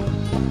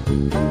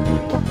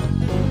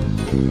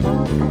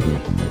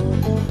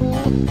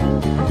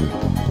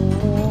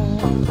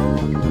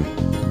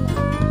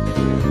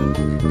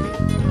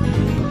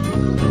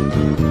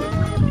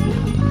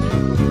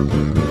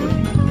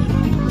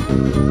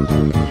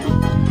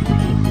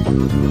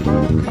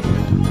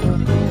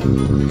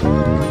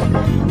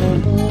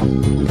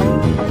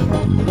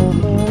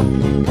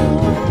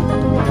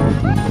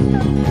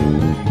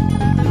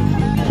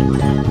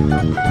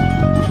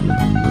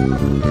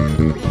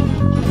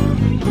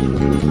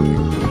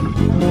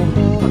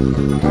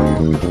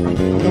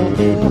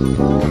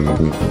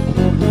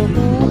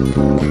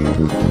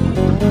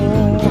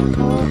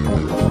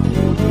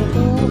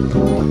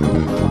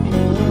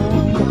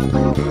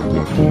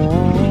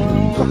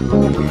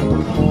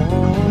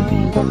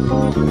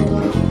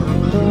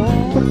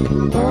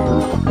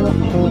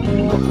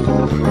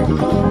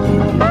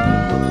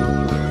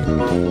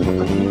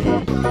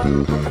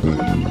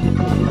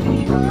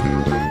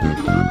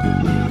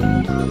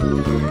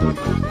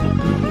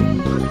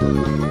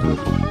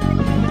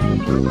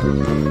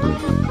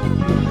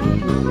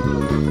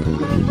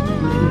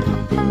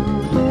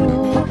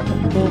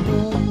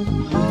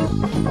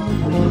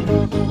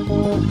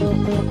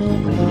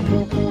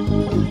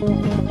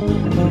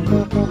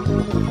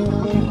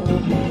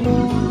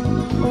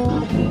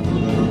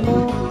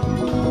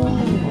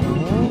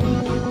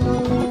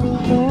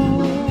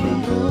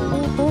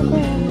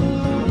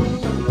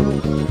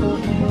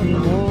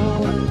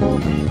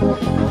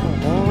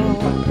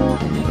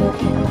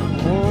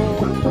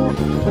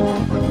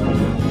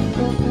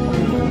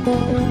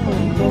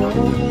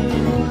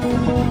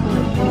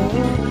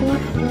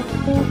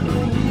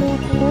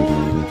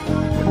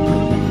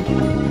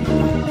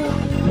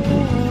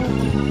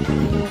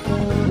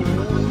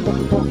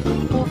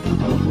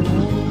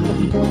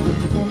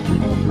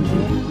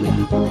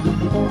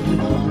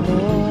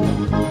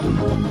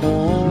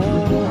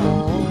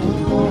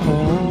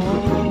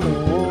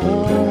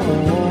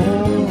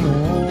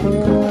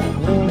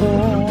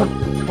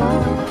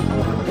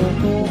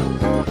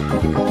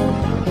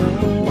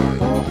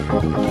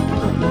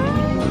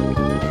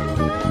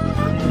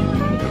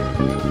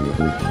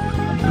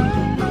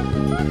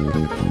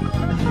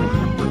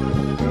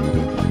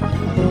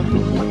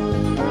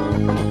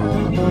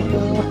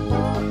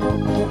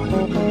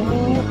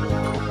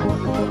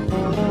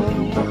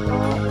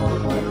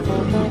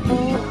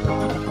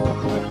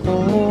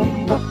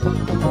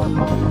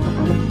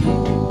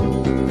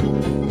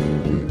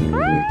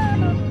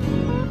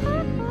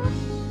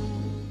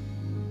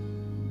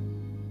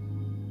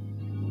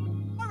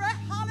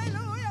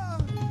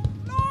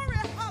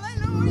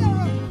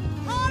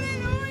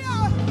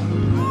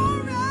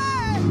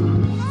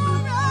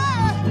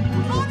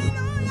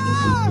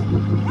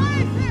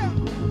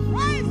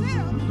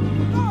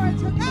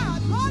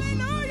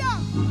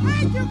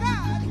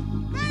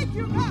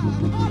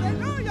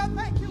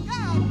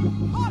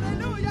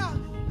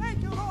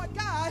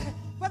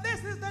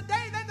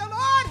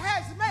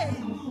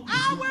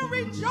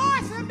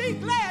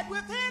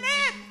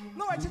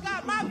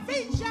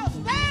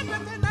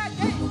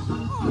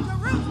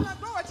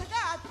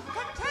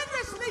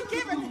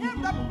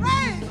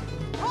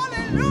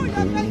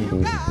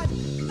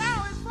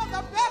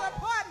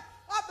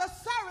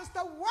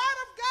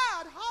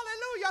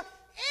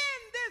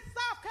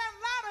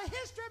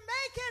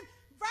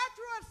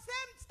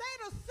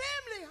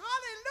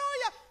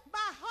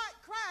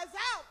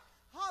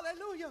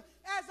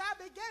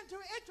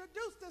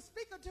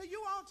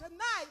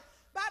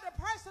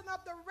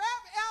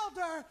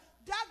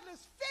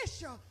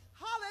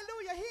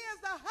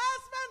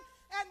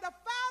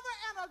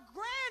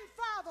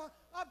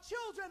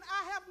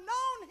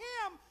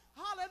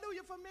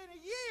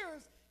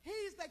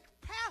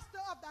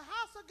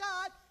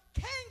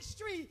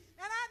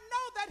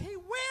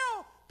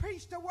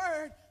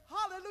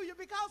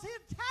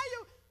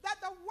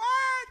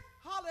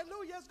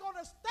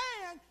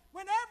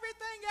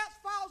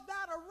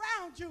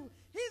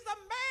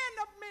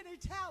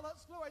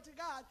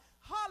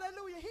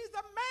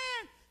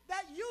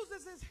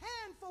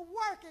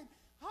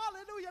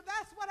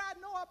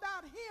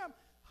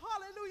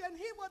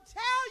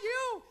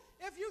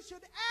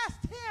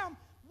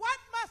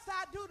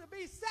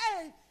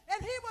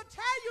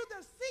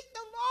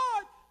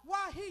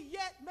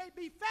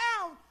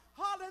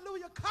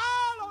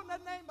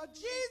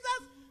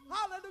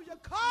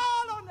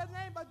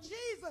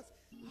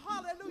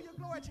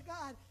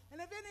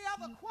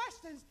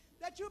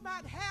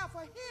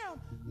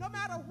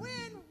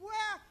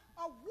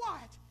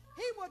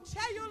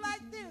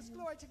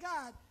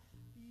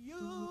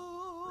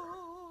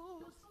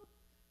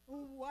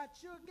 What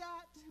you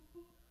got?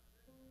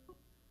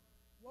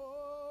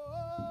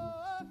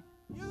 Whoa,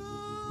 use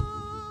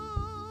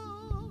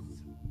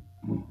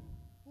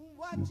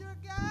what you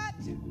got.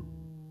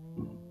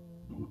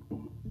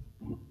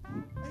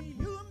 And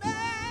you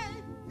may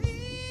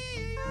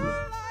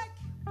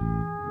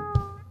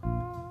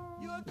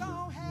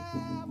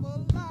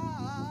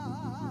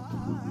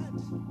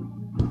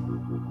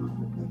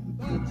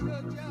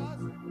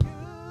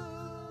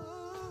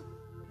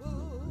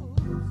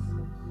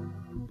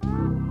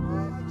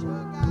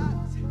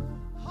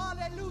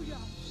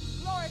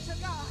to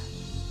God.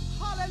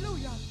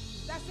 Hallelujah.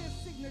 That's his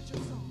signature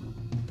song.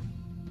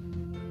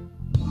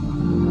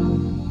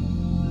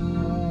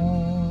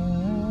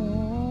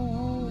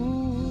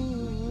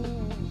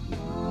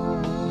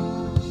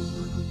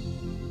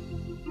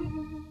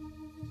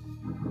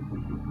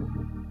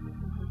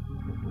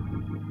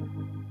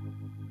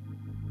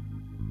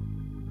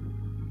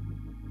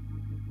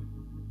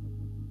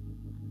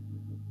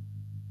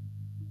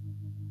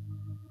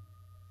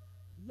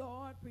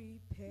 Lord,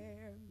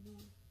 prepare me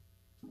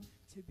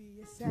to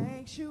be a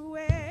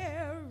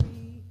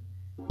sanctuary,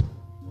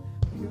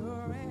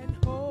 pure and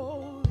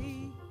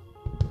holy,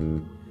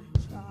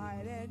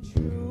 tried and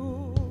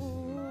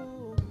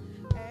true,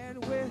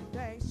 and with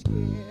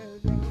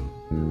thanksgiving,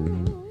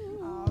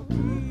 I'll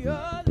be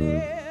a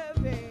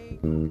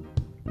living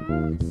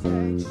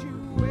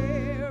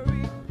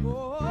sanctuary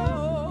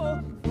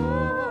for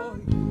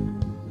you.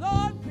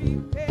 Lord,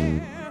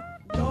 prepare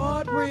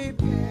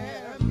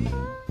me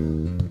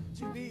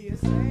to be a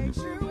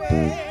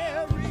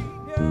sanctuary,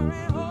 pure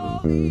and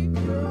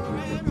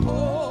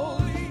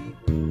holy,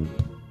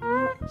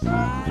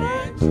 tried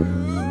and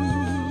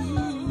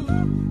true,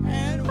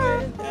 and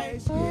with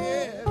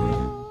thanksgiving,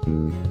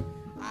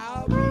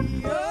 I'll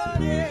be a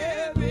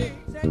living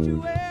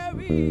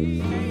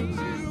sanctuary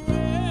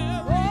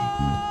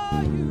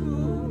for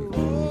you.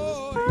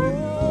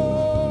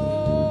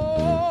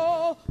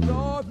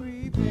 Lord,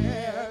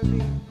 prepare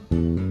me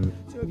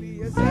to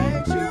be a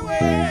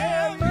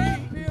sanctuary,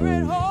 pure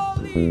and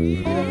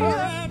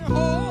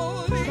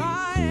holy,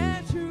 tried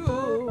and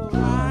true,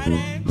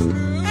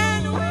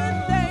 and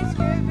with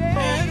thanksgiving,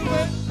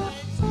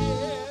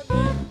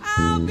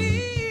 I'll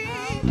be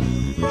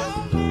a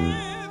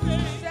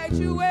living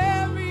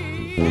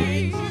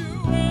sanctuary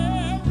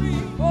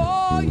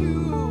for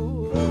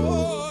you.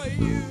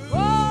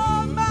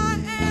 Oh, my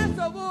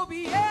answer will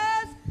be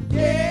yes,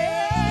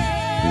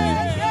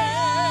 yes,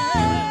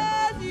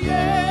 yes,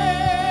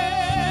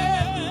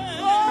 yes.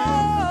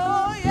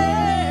 Oh,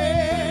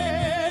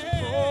 yes.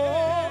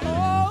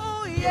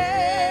 Oh,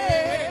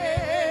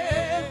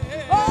 yes.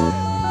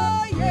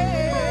 Oh,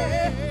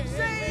 yes.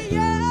 Say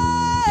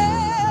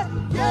yes,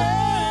 yes.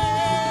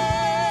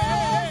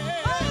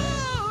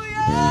 Oh,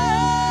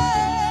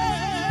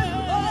 yes.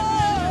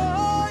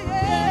 Oh,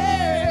 yes.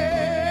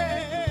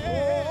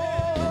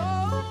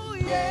 Oh,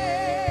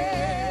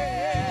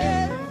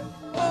 yes.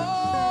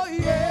 Oh,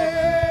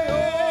 yeah.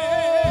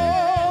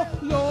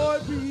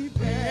 Lord,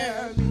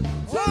 prepare me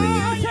to be a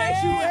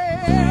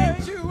sanctuary,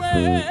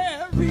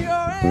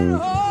 pure and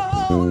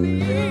holy,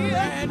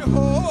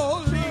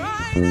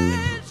 tried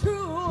and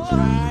true,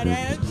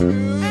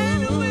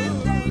 and with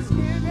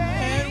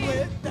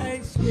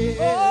thanksgiving,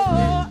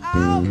 oh,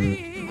 I'll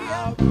be a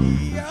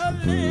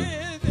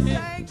living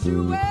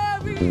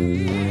sanctuary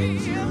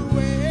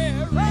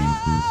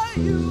for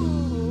you.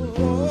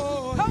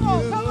 Come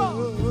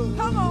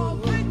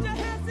on, put your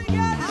hands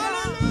together.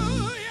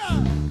 Hallelujah.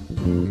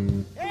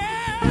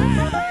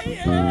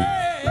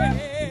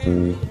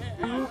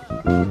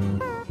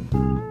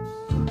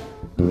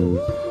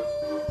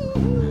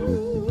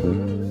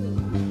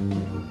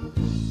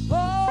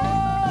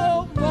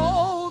 Oh,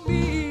 mold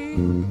me.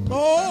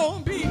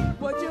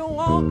 What you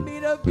want me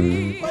to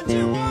be.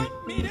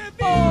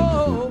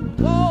 Oh,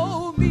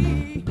 mold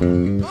me.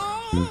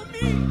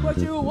 What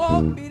you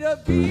want me to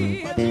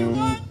be.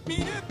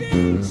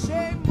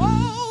 Say,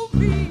 mold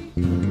me.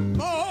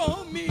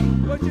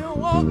 What you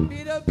want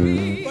me to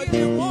be.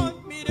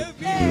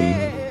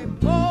 Hey,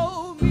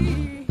 mold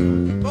me.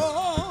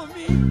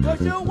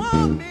 What you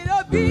want me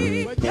to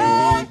be.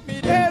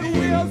 And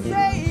we'll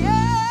say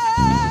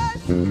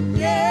yes.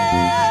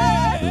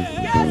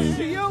 Yes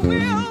to your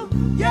will.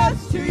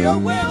 Yes to your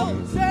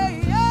will.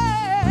 Say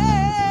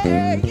yes.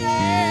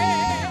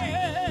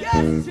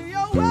 Yes to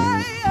your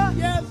way. Say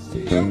yes to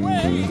your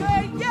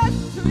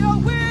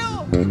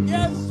will.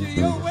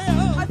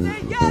 I say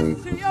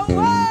yes to your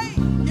way.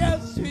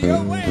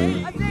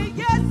 I say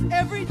yes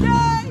every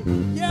day.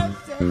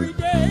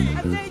 I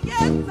say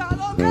yes,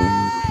 I'll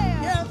obey.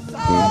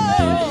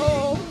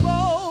 Oh,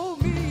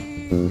 mold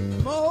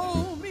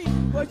me.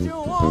 What you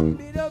want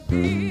me to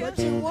be.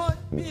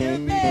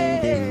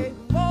 Hey,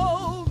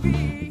 mold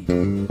me.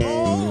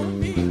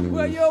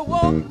 Where you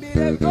want me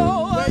to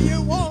go. Hey, where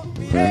you want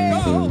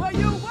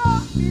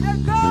me to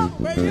go.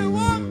 Where you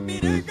want me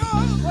to go.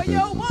 When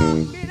you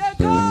want me to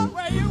go.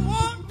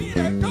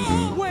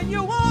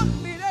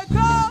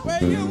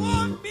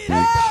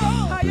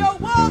 How you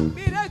want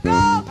me to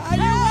go.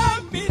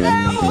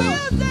 And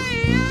we'll say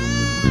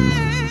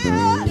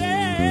yes.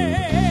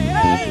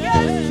 Say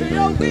yes to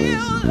your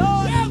will,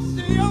 Lord.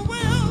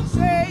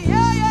 Say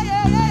yeah.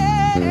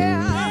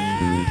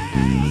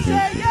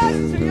 Say yes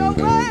to your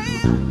way.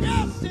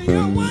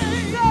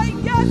 Say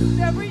yes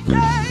every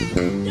day.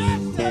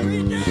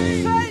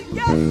 Say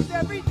yes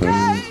every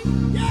day.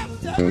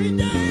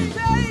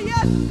 Say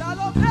yes,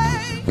 I'll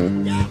obey.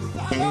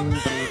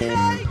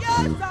 Say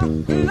yes,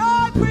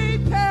 Lord,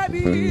 prepare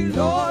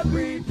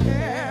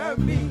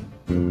me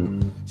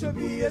to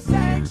be a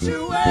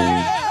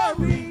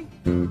sanctuary,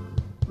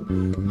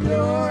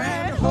 pure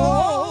and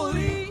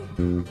holy,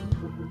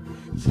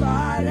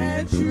 tried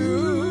and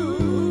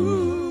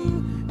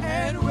true,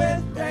 and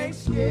with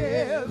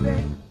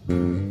thanksgiving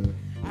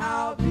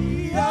I'll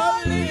be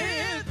a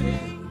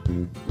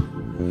living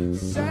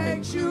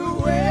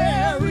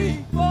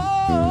sanctuary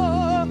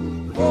for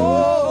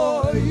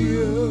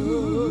you.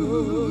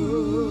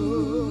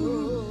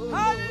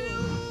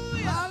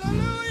 Hallelujah!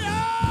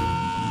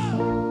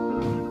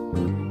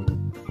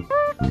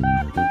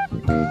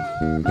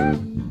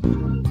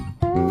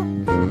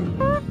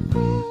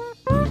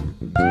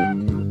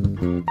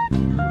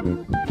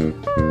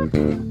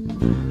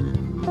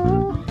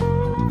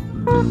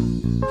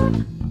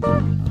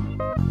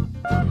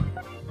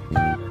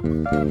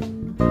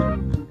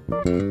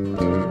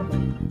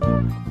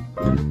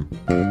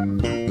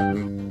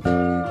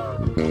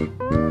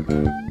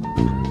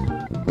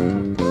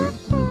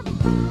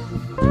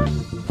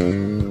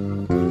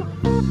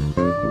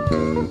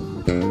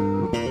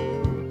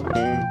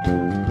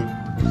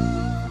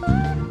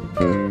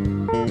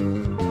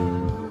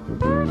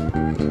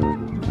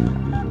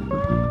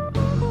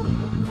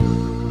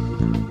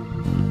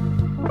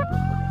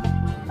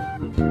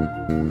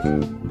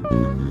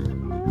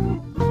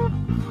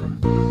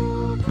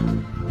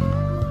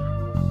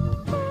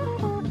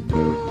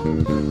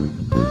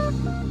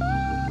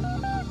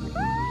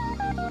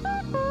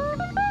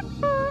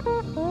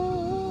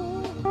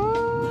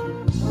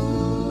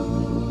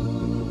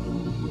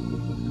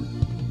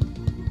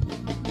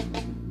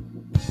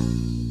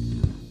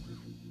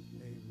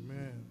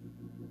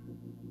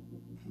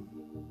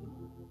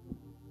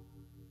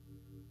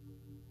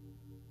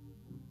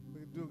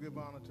 give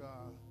honor to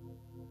our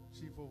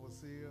chief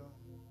overseer,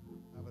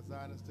 our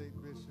presiding state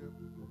bishop,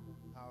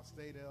 our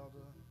state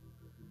elder,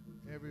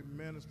 every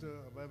minister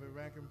of every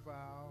rank and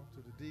file,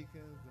 to the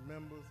deacons, the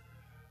members,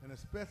 and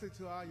especially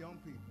to our young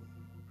people.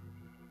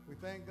 We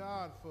thank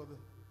God for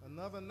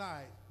another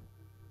night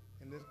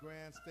in this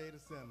grand state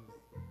assembly.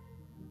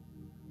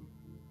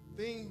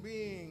 Theme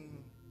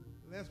being,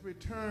 let's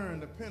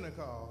return to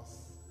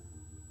Pentecost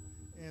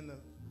in the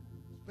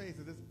space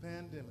of this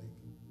pandemic.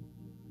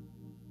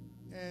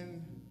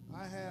 And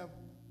I have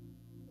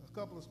a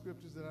couple of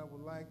scriptures that I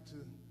would like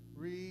to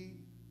read.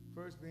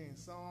 First being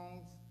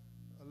Psalms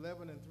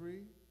 11 and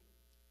 3,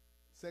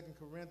 2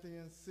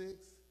 Corinthians 6,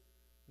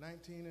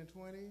 19 and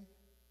 20,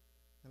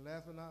 and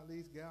last but not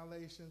least,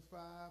 Galatians 5,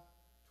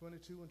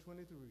 22 and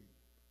 23.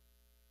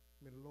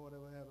 May the Lord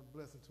ever have a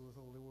blessing to his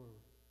holy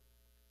word.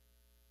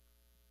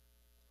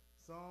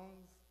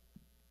 Psalms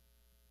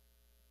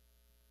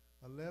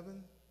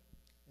 11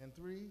 and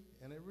 3,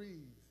 and it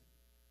reads,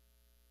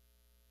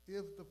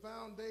 if the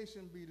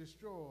foundation be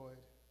destroyed,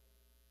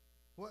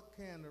 what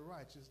can the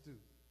righteous do?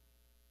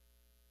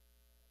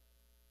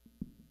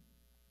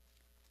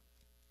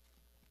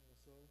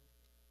 Also,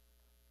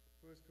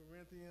 1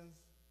 Corinthians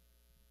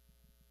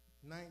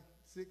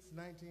 6,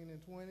 19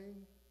 and 20,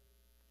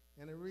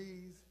 and it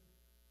reads,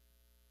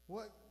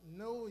 what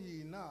know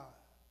ye not,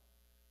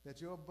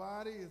 that your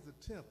body is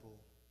the temple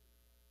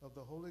of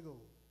the Holy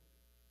Ghost,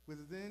 which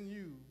is in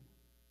you,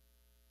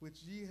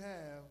 which ye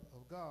have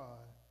of God,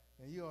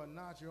 and ye are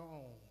not your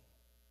own.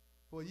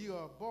 For ye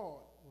are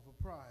bought with a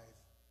price.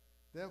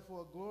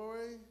 Therefore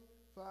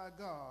glorify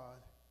God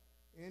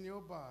in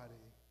your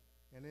body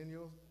and in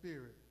your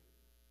spirit,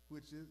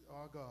 which is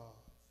our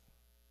God's.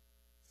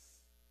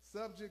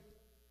 Subject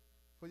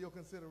for your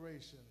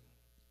consideration.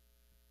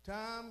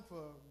 Time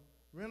for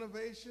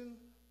renovation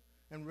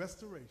and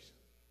restoration.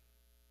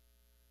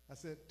 I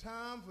said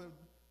time for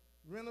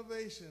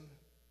renovation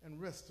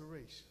and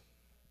restoration.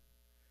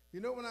 You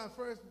know, when I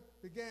first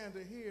began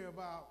to hear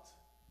about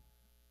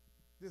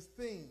this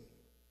theme,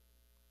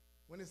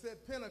 when it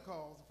said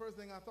Pentecost, the first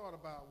thing I thought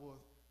about was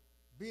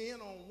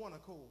being on one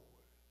accord.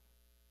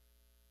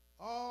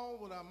 All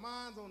with our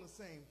minds on the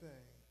same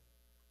thing,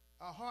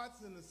 our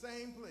hearts in the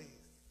same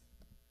place,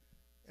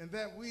 and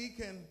that we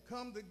can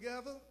come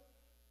together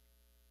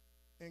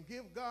and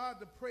give God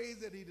the praise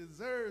that he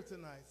deserves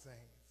tonight, saints.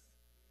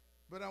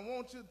 But I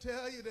want to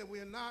tell you that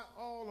we're not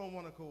all on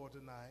one accord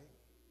tonight,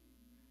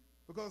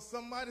 because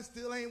somebody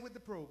still ain't with the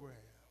program.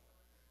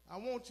 I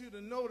want you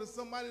to know that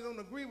somebody don't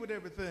agree with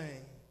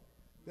everything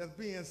that's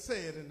being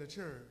said in the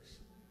church.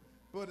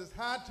 But it's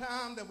high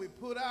time that we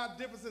put our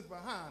differences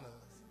behind us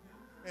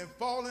and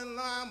fall in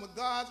line with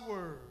God's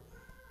word.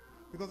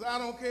 Because I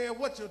don't care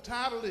what your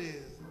title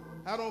is.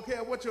 I don't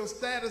care what your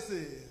status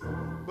is.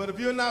 But if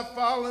you're not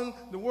following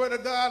the word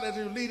of God as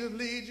your leaders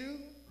lead you,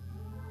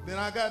 then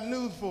I got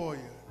news for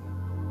you.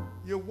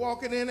 You're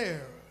walking in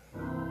error.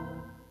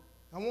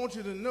 I want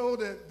you to know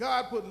that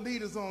God put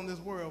leaders on this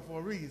world for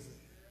a reason.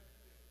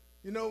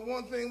 You know,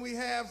 one thing we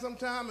have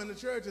sometime in the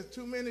church is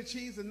too many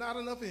chiefs and not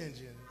enough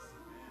engines.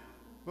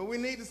 But we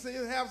need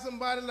to have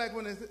somebody like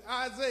when it's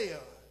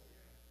Isaiah,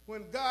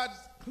 when God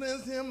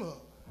cleansed him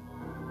up.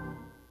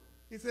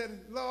 He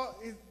said, Lord,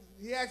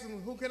 he asked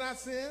him, who can I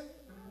send?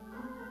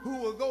 Who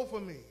will go for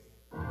me?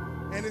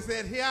 And he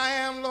said, here I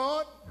am,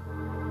 Lord,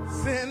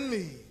 send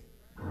me.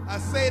 I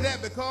say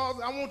that because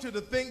I want you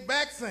to think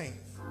back,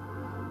 saints.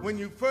 when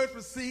you first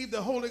received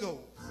the Holy Ghost,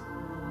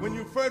 when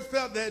you first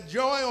felt that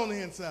joy on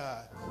the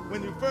inside,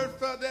 when you first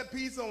felt that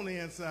peace on the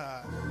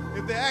inside.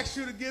 If they asked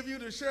you to give you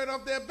the shirt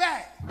off their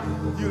back,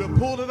 you'd have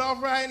pulled it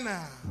off right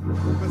now.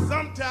 But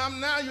sometime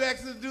now you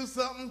ask me to do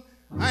something,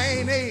 I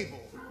ain't able.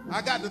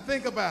 I got to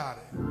think about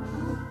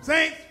it.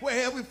 Saints,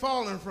 where have we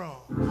fallen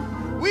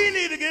from? We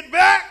need to get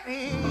back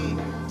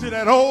to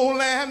that old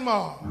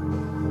landmark.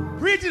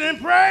 Preaching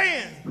and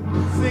praying,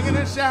 singing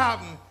and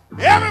shouting.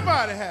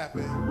 Everybody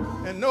happy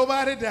and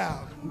nobody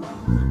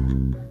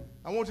doubting.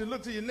 I want you to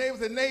look to your neighbor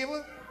and say,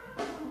 neighbor,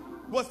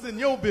 what's in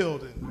your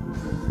building?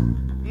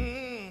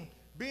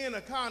 Being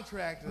a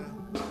contractor,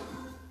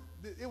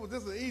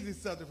 this is an easy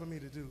subject for me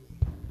to do.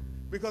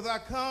 Because I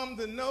come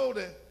to know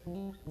that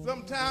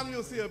sometimes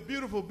you'll see a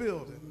beautiful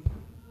building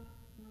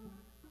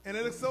and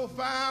it looks so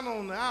fine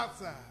on the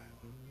outside.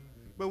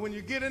 But when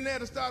you get in there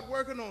to start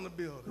working on the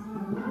building,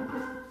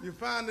 you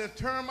find that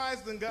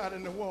termites done got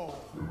in the wall.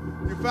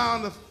 You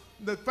found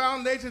the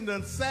foundation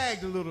done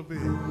sagged a little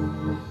bit.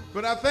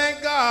 But I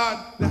thank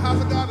God the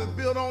house of God is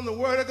built on the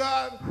word of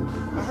God.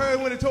 I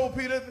heard when he told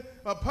Peter,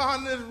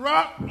 upon this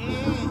rock,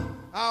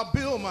 I'll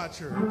build my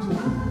church.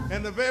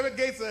 And the very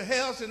gates of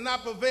hell shall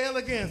not prevail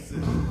against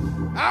it.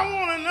 I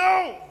want to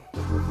know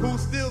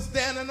who's still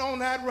standing on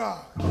that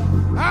rock.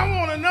 I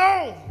want to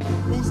know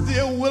who's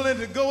still willing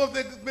to go if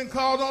they've been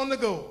called on to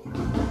go.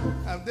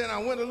 And then I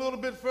went a little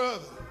bit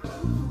further.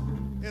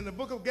 In the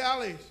book of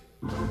Galatians,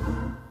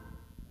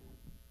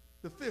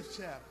 the 5th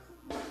chapter,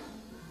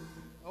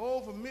 an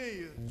old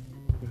familiar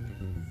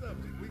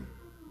subject.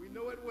 We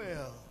know it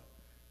well.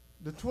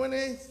 The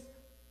 20th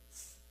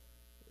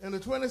and the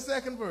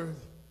 22nd verse,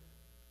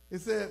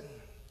 it said,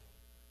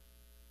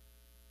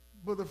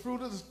 but the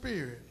fruit of the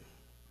Spirit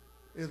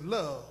is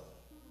love,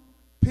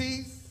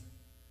 peace,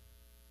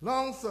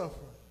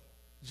 long-suffering,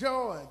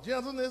 joy,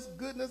 gentleness,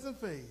 goodness, and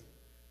faith,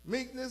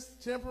 meekness,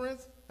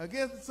 temperance.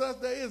 Against such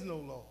there is no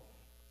law.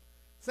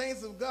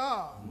 Saints of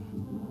God,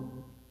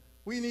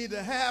 we need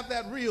to have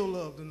that real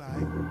love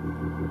tonight.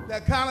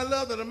 That kind of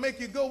love that'll make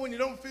you go when you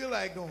don't feel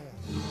like going.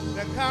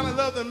 That kind of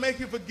love that'll make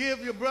you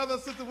forgive your brother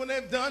and sister when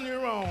they've done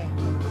you wrong.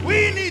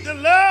 We need the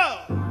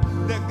love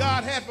that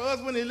God had for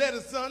us when he let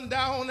his son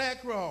die on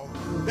that cross.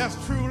 That's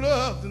true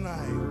love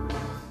tonight.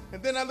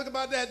 And then I look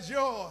about that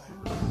joy.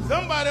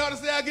 Somebody ought to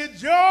say, I get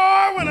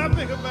joy when I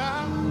think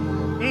about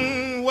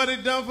what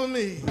he done for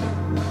me.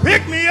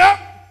 Pick me up,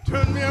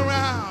 turn me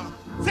around,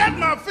 set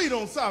my feet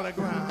on solid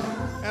ground.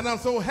 And I'm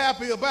so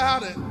happy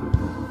about it.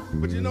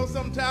 But you know,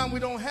 sometimes we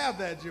don't have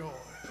that joy.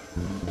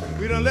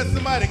 We done let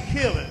somebody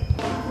kill it.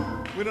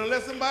 We done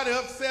let somebody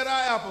upset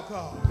our apple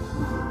cart.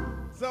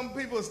 Some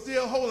people are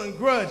still holding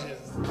grudges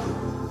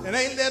and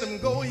ain't let them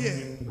go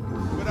yet.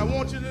 But I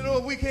want you to know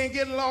if we can't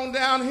get along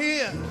down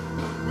here,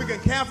 we can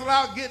cancel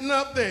out getting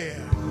up there.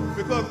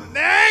 Because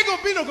there ain't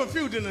gonna be no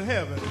confusion in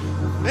heaven.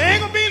 There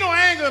ain't gonna be no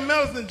anger,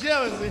 malice, and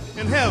jealousy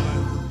in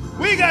heaven.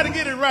 We got to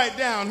get it right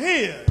down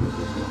here.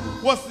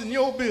 What's in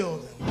your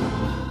building?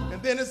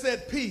 And then it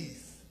said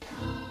peace.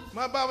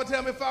 My Bible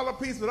tells me follow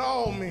peace with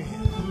all men.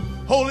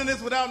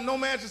 Holiness without no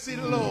man should see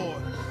the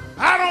Lord.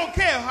 I don't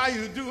care how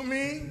you do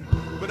me,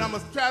 but I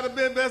must try to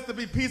be best to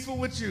be peaceful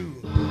with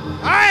you.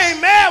 I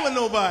ain't mad with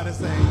nobody,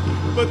 saying,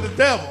 but the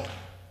devil.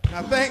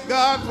 I thank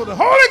God for the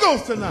Holy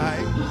Ghost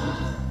tonight.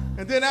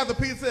 And then after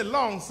peace said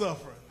long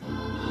suffering.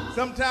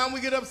 Sometimes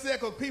we get upset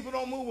because people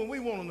don't move when we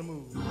want them to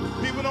move.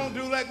 People don't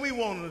do like we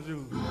want them to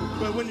do.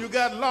 But when you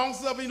got long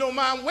suffering, you don't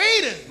mind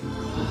waiting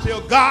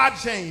till God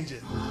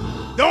changes.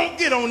 Don't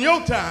get on your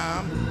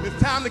time.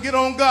 It's time to get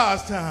on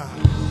God's time.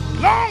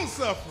 Long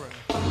suffering.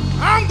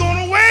 I'm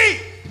going to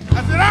wait.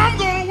 I said, I'm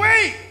going to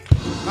wait.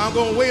 I'm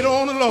going to wait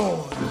on the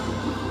Lord.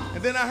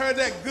 And then I heard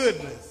that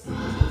goodness.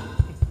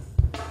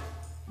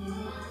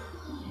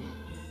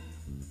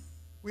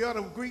 We ought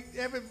to greet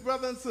every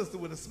brother and sister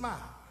with a smile.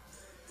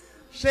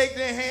 Shake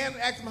their hand,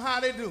 ask them how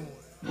they're doing.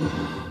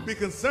 Be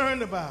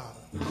concerned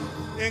about them.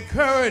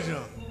 Encourage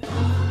them.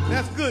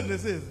 That's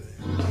goodness, isn't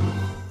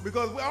it?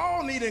 Because we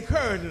all need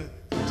encouragement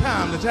from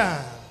time to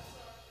time.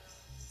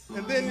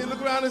 And then you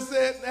look around and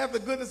said, after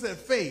goodness said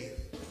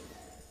faith.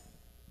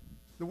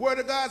 The word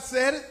of God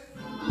said it,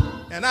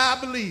 and I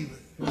believe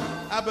it.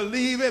 I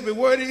believe every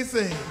word he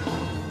said.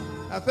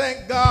 I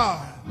thank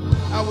God.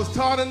 I was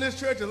taught in this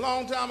church a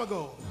long time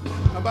ago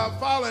about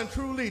following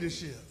true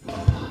leadership.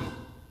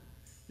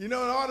 You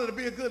know, in order to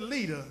be a good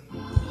leader,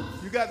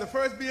 you got to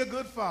first be a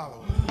good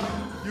follower.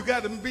 You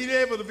got to be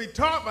able to be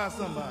taught by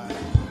somebody.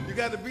 You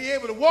got to be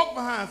able to walk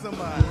behind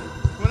somebody.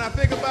 When I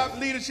think about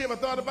leadership, I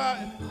thought about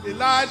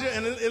Elijah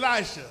and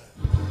Elisha.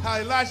 How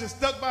Elisha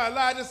stuck by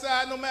Elijah's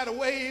side no matter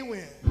where he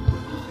went.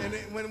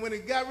 And when he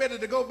got ready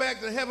to go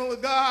back to heaven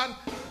with God,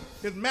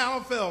 his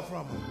mantle fell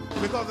from him.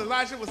 Because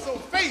Elisha was so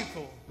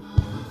faithful.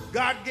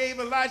 God gave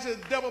Elijah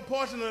a double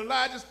portion of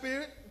Elijah's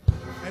spirit,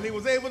 and he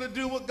was able to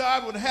do what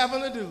God would have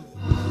him to do.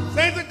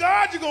 Saints of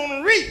God, you're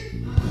going to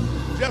reap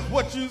just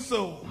what you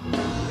sow.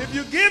 If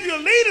you give your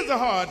leaders a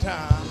hard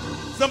time,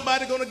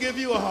 somebody's going to give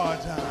you a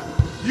hard time.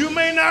 You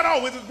may not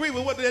always agree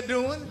with what they're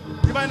doing.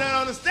 You might not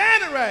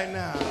understand it right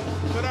now,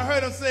 but I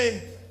heard him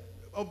say,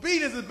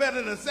 obedience is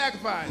better than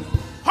sacrifice.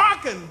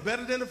 Hearken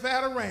better than the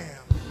fat of ram.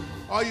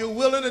 Are you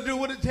willing to do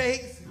what it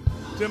takes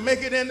to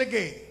make it in the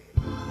gate?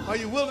 Are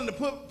you willing to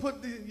put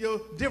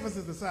your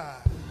differences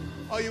aside?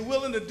 Are you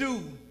willing to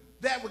do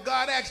that what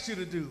God asked you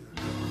to do?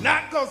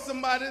 Not because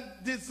somebody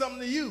did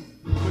something to you,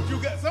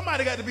 but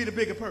somebody got to be the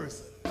bigger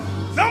person.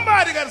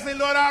 Somebody got to say,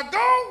 Lord, I'll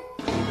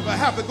go if I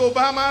have to go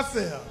by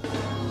myself.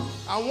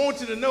 I want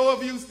you to know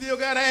if you still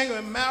got anger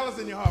and malice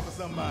in your heart for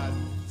somebody.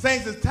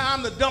 Saints, it's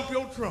time to dump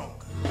your trunk.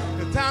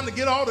 It's time to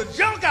get all the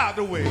junk out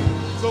the way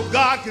so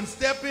God can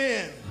step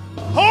in.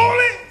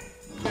 Holy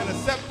and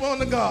acceptable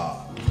unto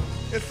God.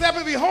 Except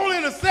if be holy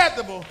and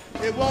acceptable,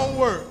 it won't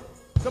work.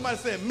 Somebody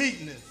said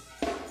meekness.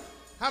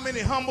 How many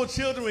humble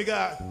children we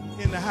got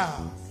in the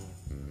house?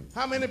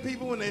 How many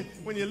people,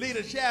 when your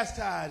leader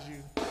chastise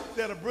you,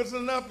 that'll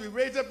bristle up, you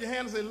raise up your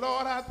hand and say,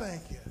 Lord, I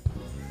thank you.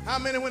 How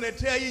many, when they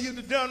tell you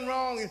you've done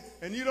wrong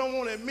and you don't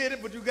want to admit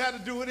it, but you got to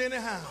do it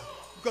anyhow?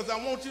 Because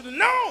I want you to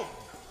know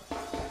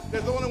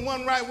there's only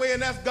one right way, and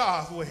that's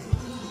God's way.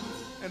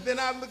 And then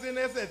I looked in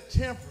there and said,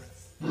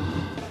 temperance.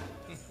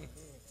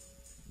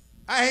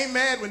 I ain't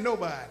mad with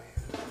nobody.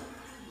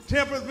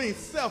 Temperance means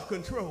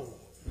self-control.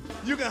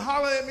 You can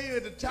holler at me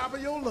at the top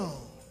of your lungs,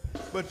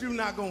 but you're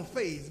not going to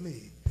faze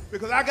me.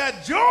 Because I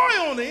got joy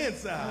on the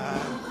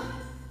inside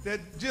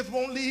that just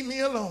won't leave me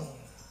alone.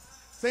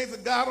 Saints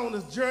of God, on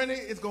this journey,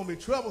 it's going to be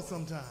trouble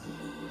sometimes.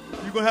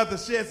 You're going to have to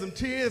shed some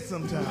tears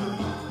sometimes.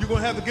 You're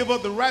going to have to give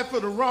up the right for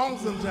the wrong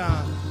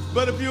sometimes.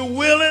 But if you're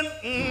willing,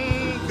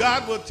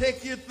 God will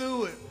take you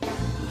through it.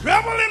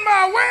 Trouble in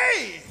my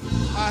way,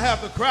 I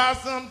have to cry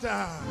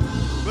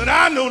sometimes. But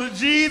I know that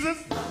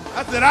Jesus,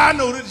 I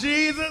know that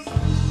Jesus,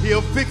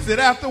 he'll fix it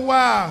after a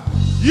while.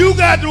 You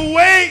got to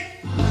wait.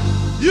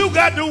 You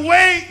got to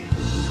wait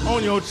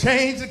on your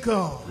change to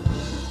come.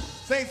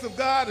 Saints of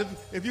God,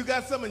 if you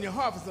got something in your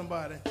heart for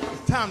somebody,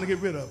 it's time to get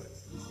rid of it.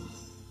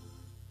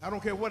 I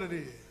don't care what it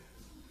is.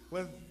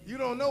 Well, you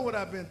don't know what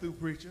I've been through,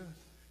 preacher.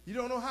 You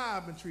don't know how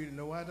I've been treated.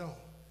 No, I don't.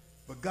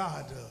 But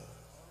God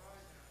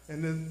does.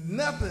 And there's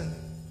nothing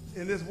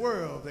in this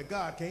world that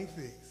God can't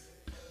fix.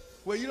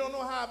 Well, you don't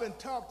know how I've been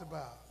talked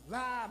about,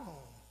 lied on.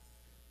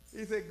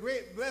 He said,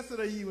 blessed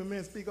are ye when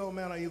men speak all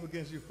manner of evil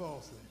against you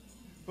falsely.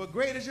 But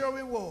great is your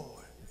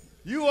reward.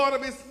 You ought to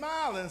be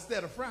smiling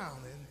instead of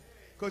frowning.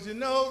 Because you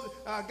know,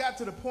 I got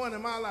to the point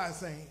in my life,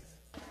 saints,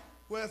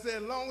 where I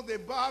said, as long as they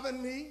bother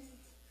me,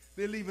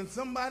 they're leaving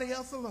somebody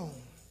else alone.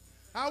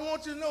 I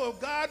want you to know if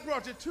God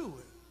brought you to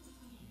it,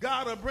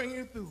 God will bring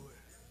you through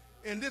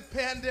it. In this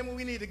pandemic,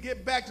 we need to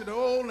get back to the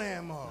old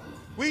landmark.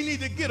 We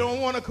need to get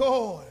on one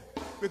accord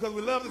because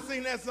we love to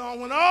sing that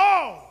song, when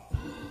all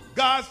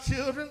God's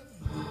children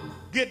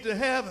get to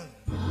heaven.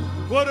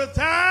 What a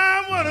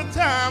time, what a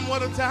time,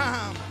 what a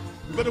time.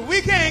 But if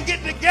we can't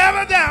get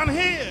together down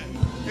here,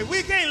 if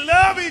we can't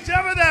love each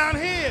other down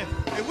here,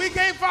 if we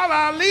can't follow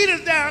our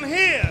leaders down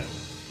here,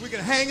 we can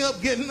hang up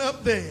getting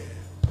up there.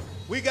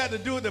 We got to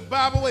do it the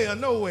Bible way or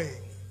no way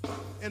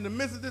in the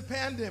midst of this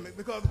pandemic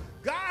because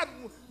God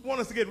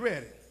wants us to get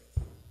ready.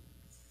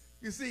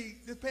 You see,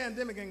 this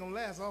pandemic ain't going to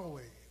last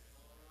always.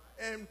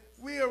 And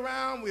we're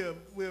around,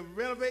 we're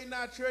renovating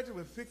our churches,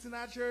 we're fixing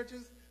our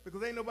churches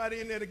because ain't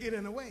nobody in there to get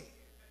in the way.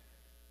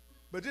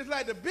 But just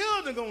like the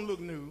building going to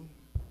look new,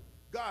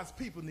 God's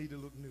people need to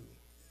look new.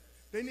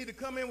 They need to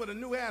come in with a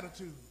new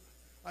attitude,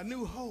 a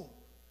new hope,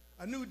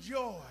 a new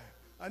joy,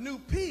 a new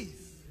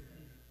peace,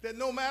 that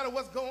no matter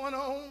what's going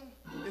on,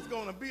 it's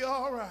going to be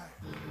all right.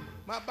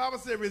 My Bible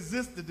said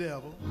resist the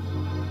devil,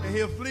 and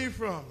he'll flee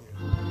from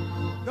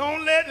you.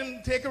 Don't let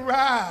him take a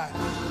ride.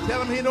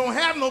 Tell him he don't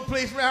have no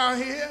place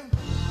around here.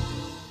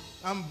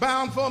 I'm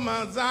bound for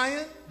Mount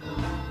Zion,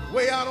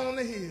 way out on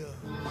the hill.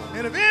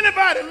 And if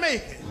anybody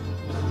make it,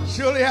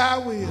 surely I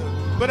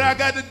will. But I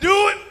got to do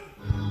it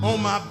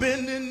on my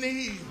bending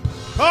knees,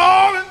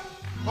 calling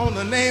on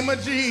the name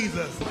of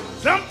Jesus.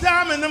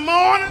 Sometime in the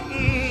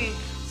morning,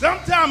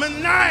 sometime at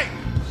night,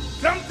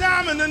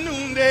 sometime in the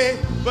noonday.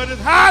 But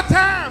it's high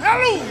time,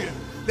 hallelujah,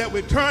 that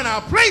we turn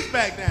our place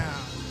back down.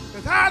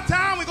 It's high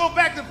time we go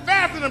back to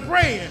fasting and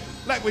praying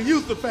like we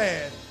used to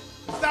fast.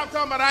 Stop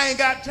talking about I ain't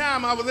got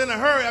time, I was in a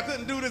hurry, I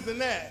couldn't do this and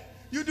that.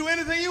 You do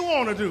anything you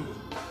want to do.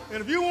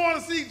 And if you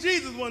want to see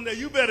Jesus one day,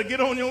 you better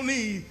get on your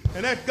knees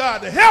and ask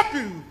God to help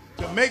you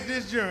to make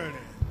this journey.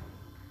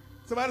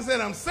 Somebody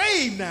said, I'm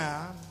saved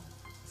now.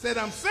 Said,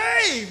 I'm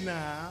saved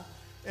now,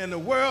 and the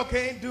world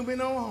can't do me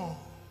no harm.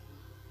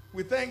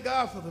 We thank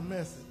God for the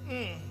message.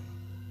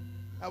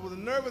 I was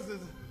nervous as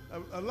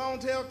a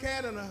long-tailed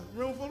cat in a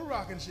room full of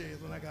rocking chairs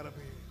when I got up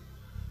here.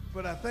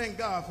 But I thank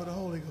God for the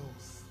Holy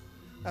Ghost.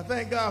 I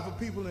thank God for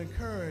people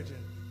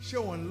encouraging,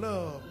 showing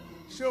love,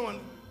 showing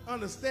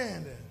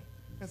understanding.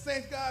 And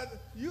thank God,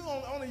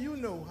 only you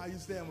know how you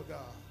stand with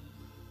God.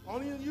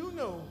 Only you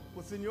know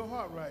what's in your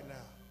heart right now.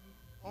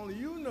 Only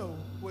you know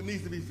what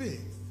needs to be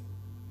fixed.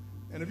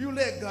 And if you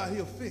let God,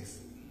 he'll fix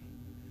it.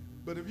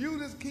 But if you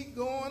just keep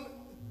going,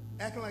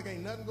 acting like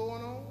ain't nothing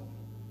going on,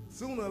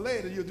 sooner or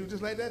later you'll do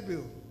just like that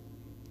building.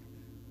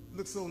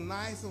 looks so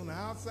nice on the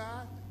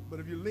outside, but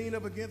if you lean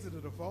up against it,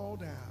 it'll fall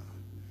down.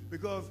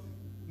 Because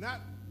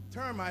not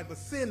termites, but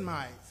sin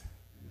mites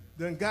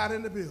done got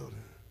in the building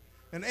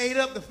and ate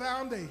up the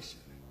foundation.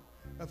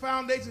 A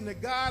foundation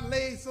that God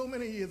laid so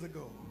many years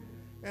ago.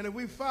 And if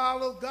we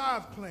follow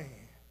God's plan,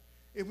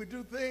 if we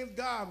do things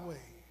God's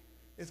way,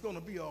 it's going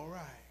to be all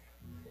right.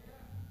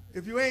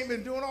 If you ain't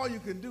been doing all you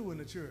can do in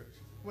the church,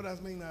 what does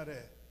I mean by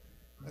that?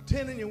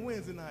 Attending your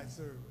Wednesday night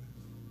service,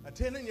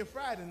 attending your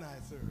Friday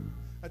night service,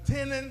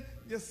 attending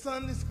your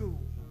Sunday school.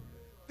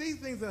 These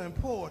things are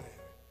important.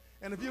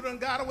 And if you done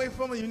got away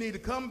from it, you need to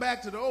come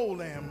back to the old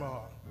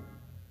landmark.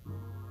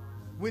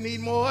 We need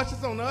more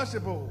ushers on the usher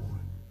board.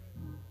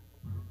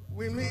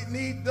 We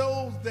need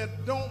those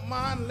that don't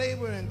mind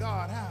laboring in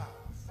God's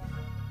house.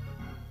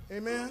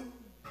 Amen?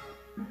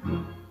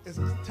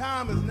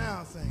 Time is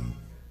now, saints.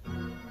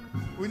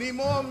 We need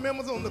more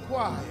members on the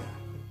choir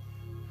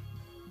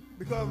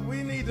because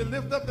we need to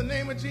lift up the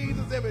name of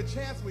Jesus every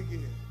chance we get.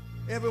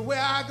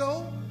 Everywhere I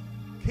go,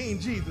 King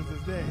Jesus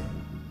is there.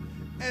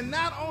 And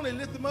not only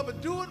lift him up,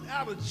 but do it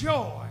out of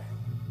joy.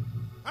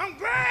 I'm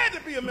glad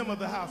to be a member of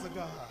the house of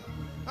God.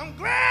 I'm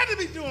glad to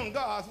be doing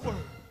God's work.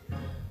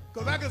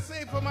 Because I can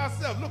say for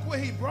myself, look where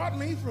he brought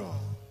me from.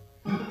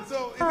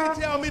 So if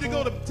he tell me to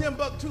go to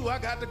Timbuktu, I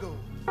got to go.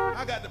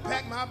 I got to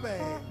pack my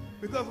bag.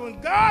 Because when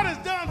God has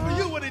done for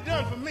you what he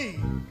done for me,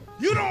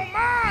 you don't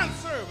mind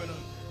serving him.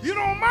 You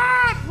don't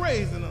mind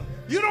praising him.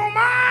 You don't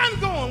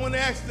mind going when they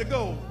ask you to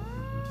go.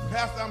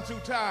 Pastor, I'm too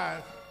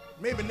tired.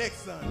 Maybe next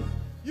Sunday.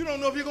 You don't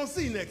know if you're going to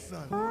see next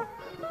Sunday.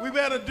 We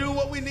better do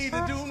what we need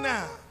to do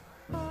now.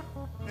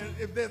 And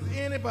if there's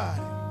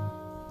anybody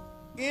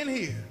in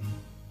here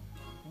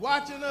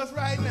watching us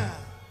right now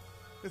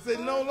that say,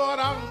 no, Lord,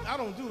 I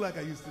don't do like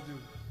I used to do.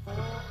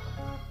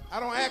 I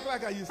don't act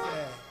like I used to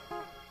act.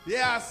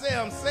 Yeah, I say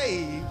I'm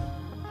saved,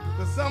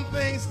 but some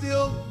things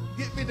still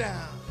get me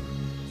down.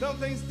 Some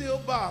things still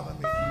bother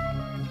me.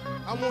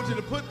 I want you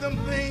to put them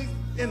things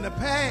in the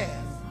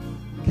past.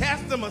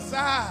 Cast them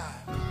aside.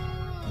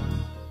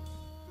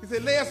 He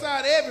said, lay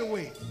aside every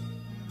weight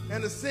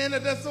and the sin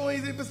that does so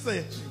easily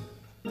beset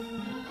you.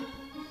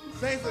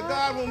 Saints of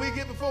God, when we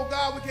get before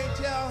God, we can't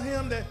tell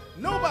him that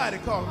nobody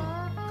called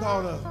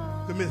us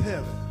to miss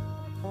heaven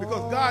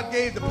because God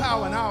gave the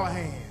power in our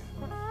hands.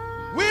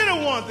 We're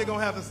the ones that are going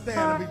to have to stand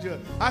and be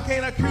judged. I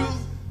can't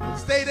accuse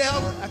state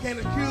elders. I can't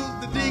accuse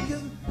the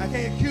deacons. I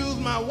can't accuse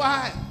my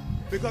wife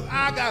because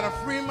I got a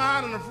free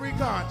mind and a free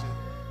conscience.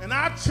 And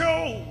I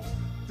chose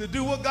to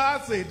do what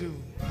God say do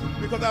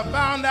because I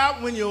found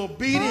out when you're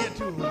obedient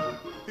to him.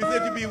 He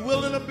said if you be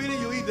willing and obedient,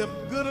 you'll eat the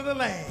good of the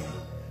land.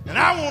 And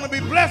I want to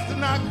be blessed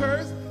and not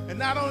cursed. And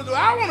not only do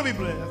I want to be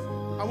blessed,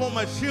 I want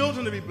my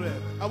children to be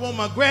blessed. I want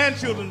my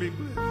grandchildren to be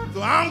blessed.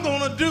 So I'm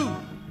going to do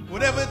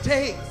whatever it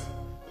takes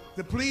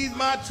to please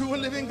my true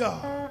and living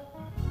God.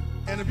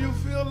 And if you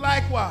feel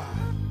likewise,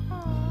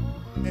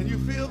 and you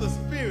feel the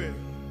Spirit,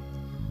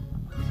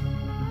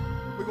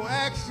 we're going to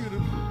ask you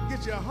to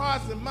get your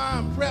hearts and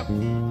mind prepped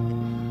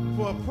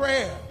for a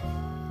prayer.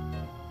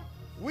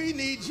 We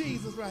need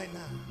Jesus right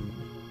now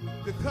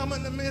to come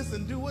in the midst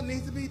and do what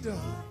needs to be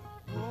done.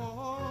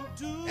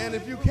 And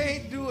if you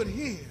can't do it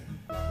here,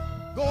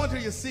 go into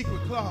your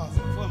secret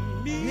closet,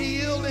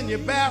 kneel in your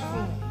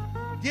bathroom,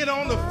 get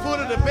on the foot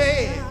of the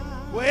bed,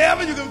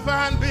 wherever you can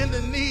find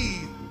bending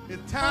knees.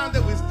 It's time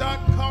that we start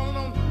calling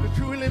on the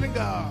true and living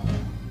God.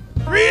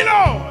 Free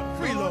Lord,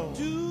 free Lord.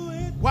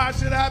 Why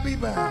should I be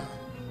bound?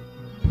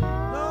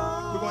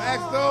 We're going to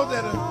ask those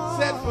that are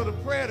set for the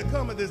prayer to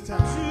come at this time.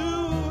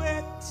 Do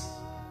it,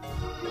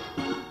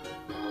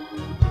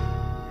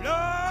 Lord.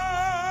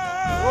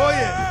 Oh,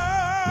 yeah.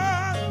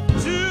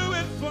 Do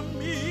it for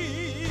me,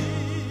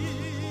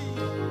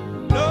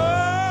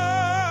 Lord.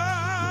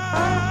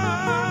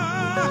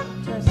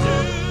 Do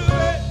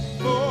it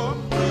for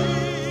me,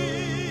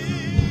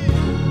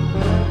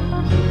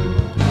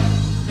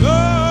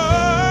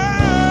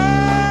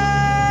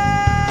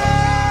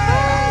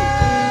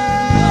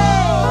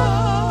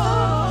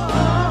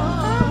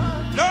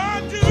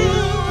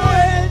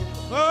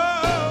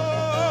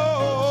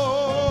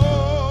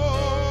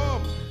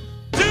 Lord,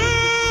 do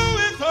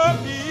it for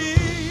me.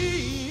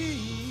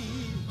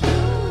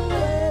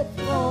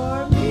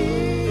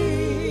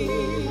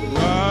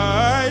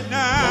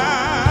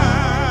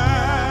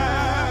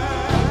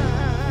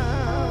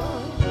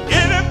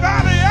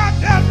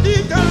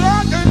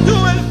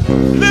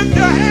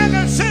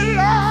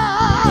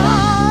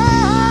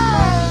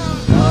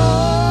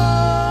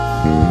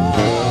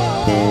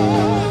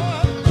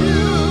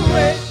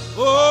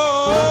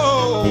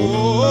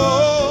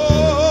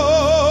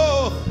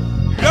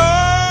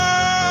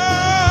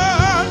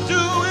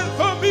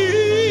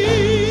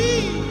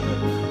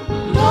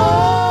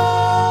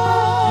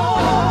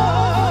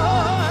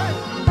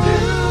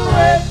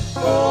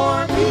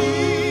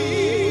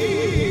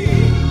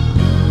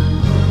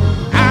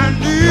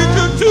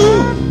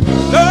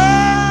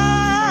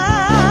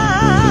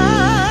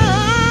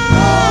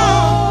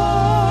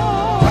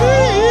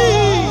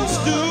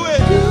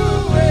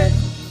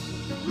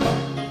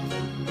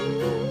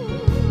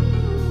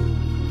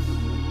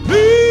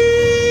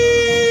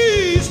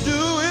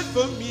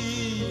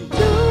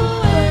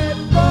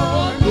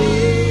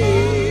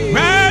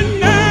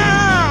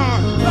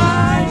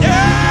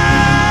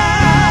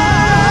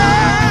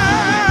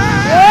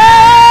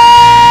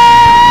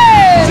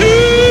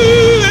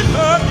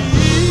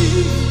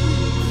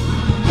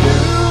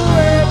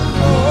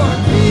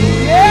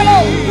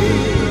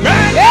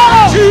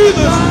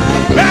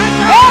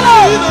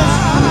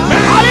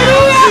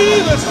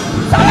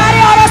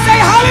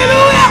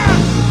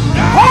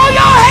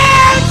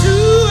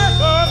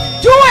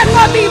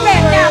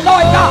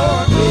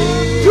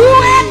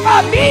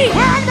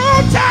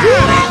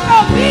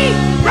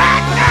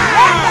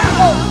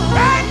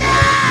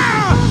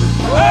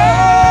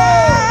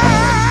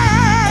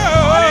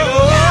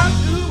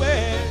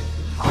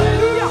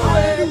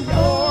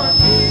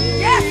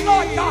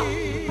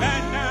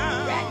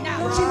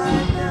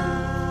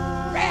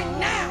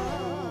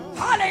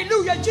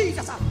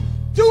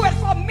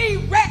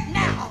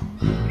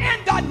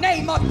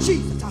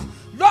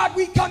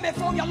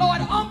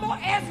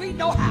 we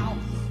know how.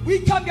 We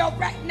come here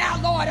right now,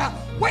 Lord,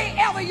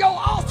 wherever your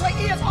altar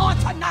is on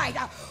tonight.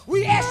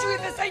 We ask you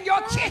if it's in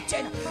your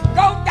kitchen,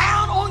 go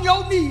down on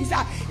your knees.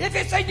 If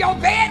it's in your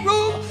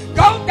bedroom,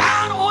 go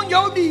down on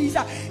your knees.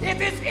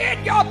 If it's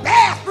in your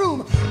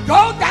bathroom,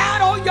 go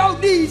down on your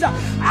knees.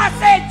 I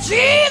said,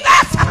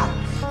 Jesus.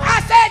 I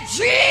said,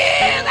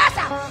 Jesus.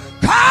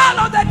 Call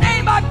on the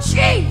name of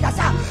Jesus.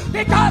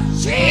 Because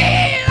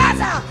Jesus,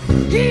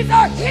 he's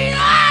a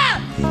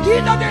healer.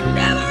 He's a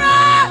deliverer.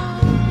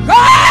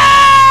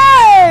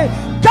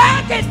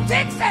 God can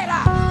fix it.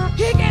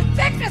 He can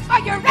fix it for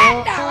you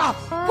right now.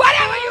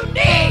 Whatever you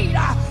need,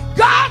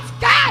 God's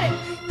got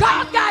it.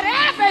 God's got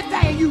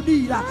everything you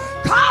need.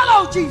 Call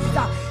on Jesus.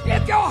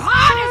 If your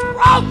heart is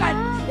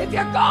broken, if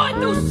you're going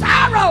through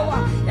sorrow,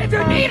 if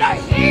you need a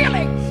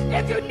healing,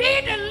 if you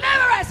need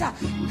deliverance,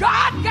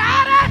 God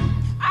got it.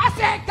 I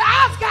said,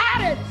 God's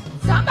got it.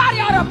 Somebody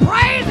ought to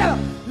praise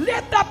him.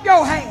 Lift up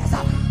your hands.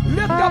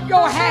 Lift up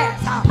your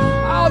hands.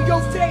 All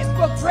your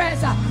Facebook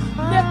friends,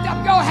 lift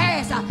up your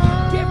hands.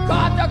 Give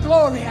God the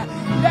glory.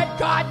 Let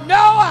God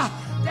know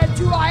that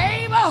you are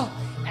able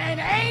and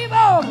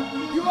able.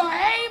 You are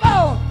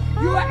able.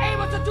 You are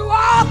able to do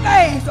all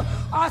things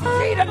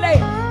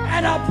exceedingly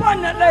and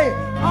abundantly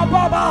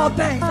above all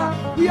things.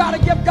 We ought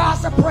to give God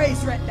some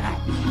praise right now.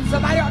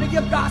 Somebody ought to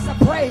give God some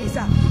praise.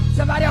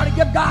 Somebody ought to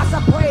give God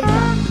some praise.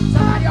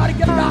 Somebody ought to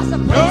give God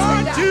some praise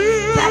right now.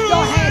 Clap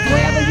your hands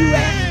wherever you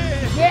at.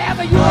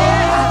 Wherever you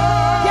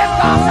at, give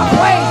God some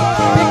praise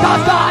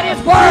because God is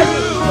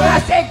worthy. I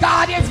say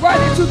God is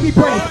worthy to be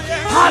praised.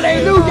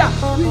 Hallelujah.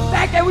 We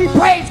thank and we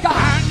praise God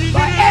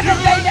for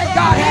everything that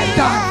God has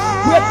done.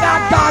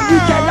 Without God, we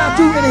cannot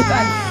do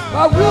anything.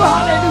 But we,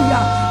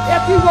 hallelujah.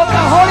 If you want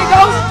the Holy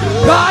Ghost,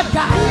 God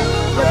got it.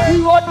 If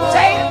you want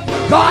Satan,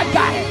 God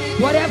got it.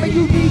 Whatever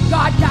you need,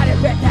 God got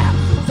it right now.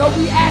 So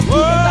we ask you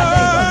in the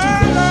name of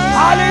Jesus.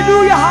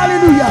 Hallelujah,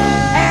 hallelujah.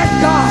 Ask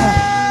God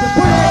to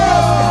put it in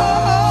your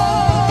spirit.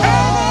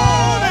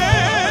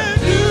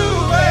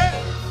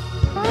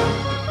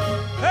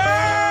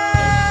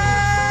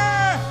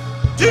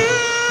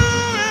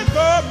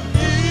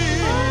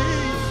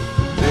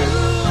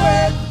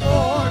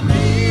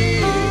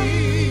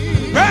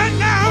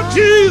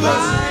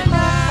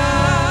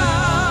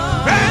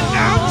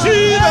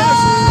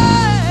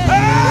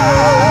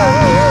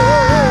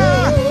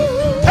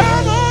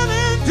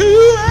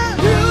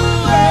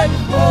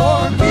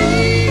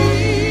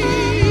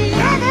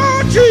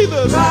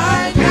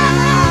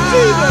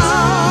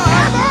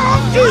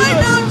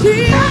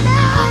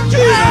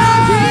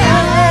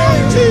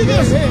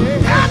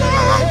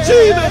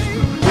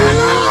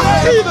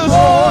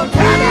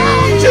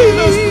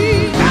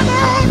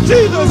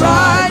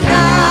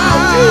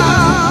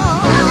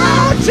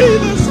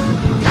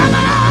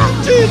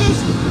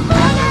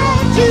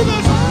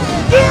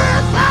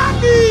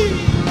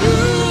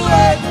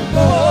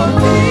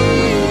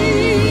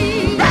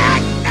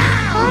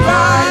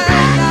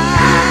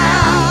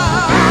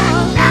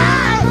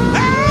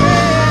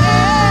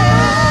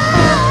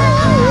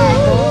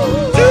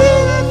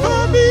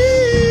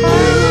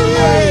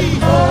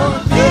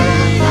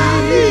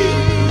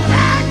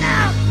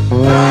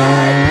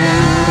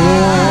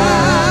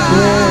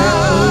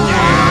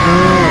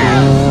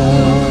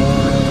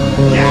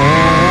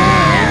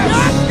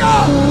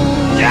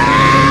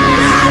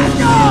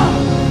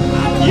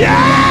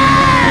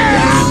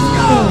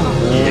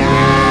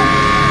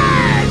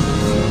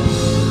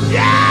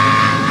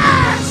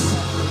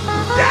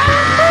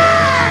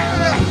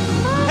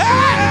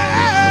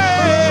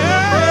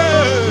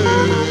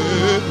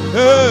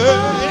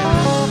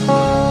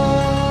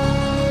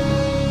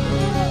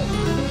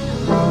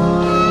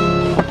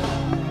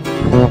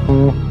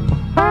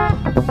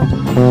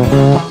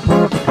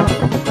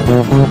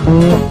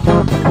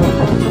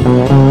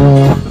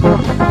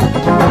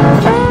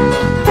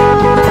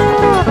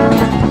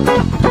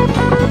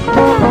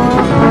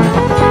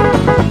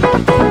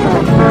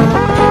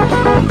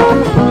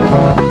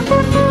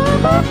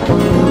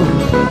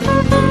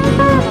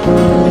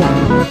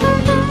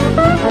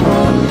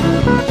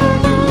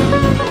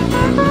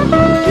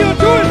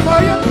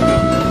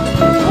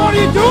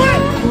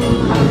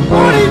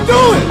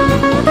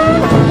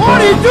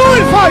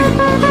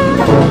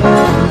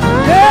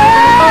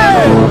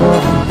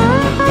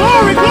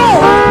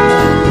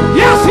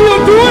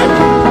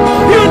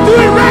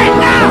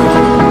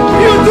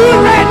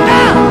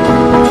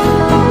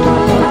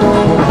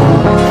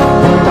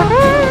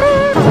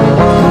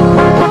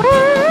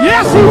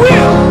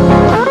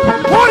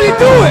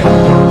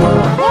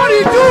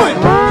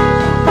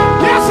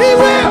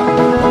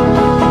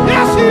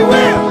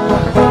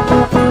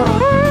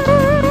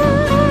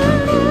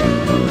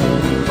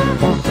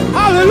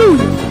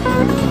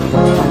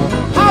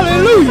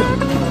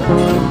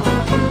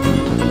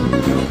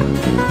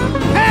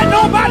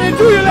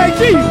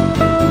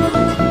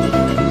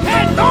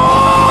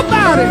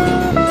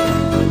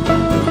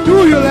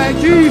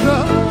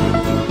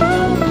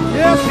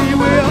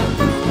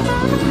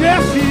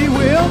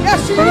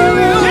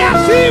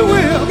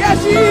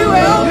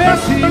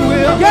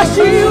 Yes,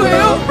 he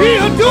will.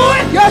 He'll do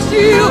it. Yes,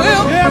 he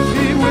will. Yes,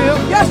 he will.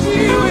 Yes,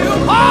 he will.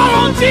 Call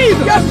on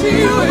Jesus. Yes,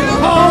 he will.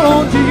 Call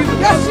on Jesus.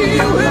 Yes,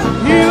 he will.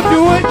 He'll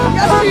do it.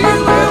 Yes, he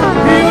will.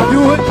 He'll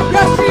do it.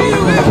 Yes, he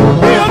will.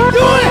 He'll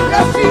do it.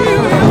 Yes, he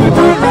will. He'll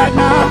do it right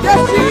now.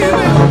 Yes, he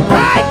will.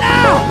 Right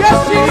now. Yes,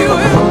 he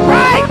will.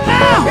 Right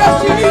now.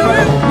 Yes, he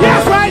will.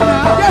 Yes, right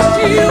now. Yes,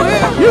 he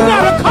will. You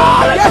gotta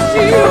call it. Yes,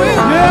 he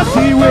will. Yes,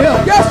 he will.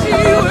 Yes, he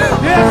will.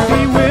 Yes,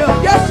 he will.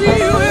 Yes, he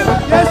will.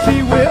 Yes, he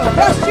will.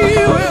 Yes, he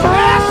will.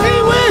 Yes,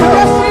 he will.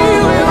 Yes, he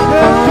will.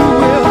 Yes, he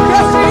will.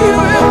 Yes, he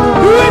will.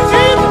 Do it,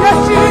 Jesus. Yes,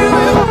 he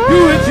will. Do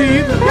it,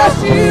 Jesus. Yes,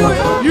 he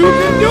will. You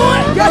can do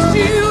it. Yes,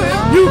 he will.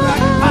 You got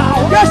the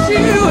power. Yes, he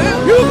will.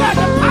 You got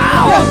the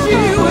power. Yes, he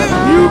will.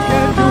 You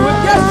can do it.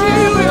 Yes, he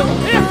will.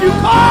 If you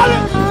call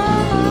it.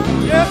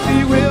 Yes, he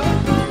will.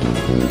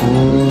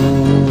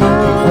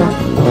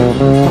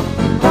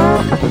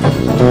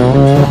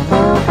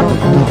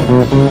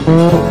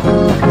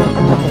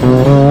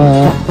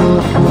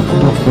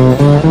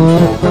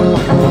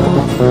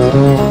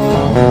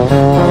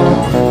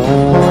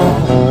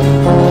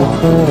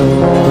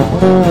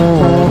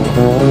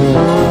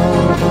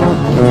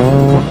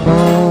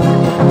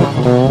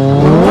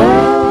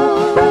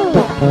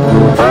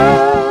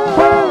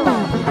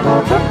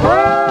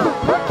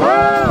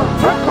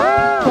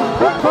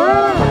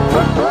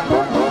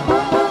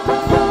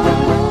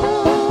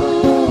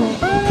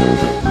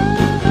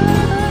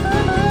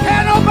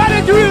 Can't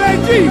nobody do you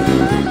like Jesus.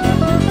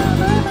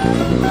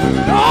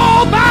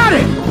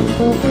 Nobody.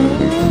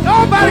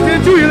 Nobody can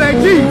do you like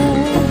Jesus.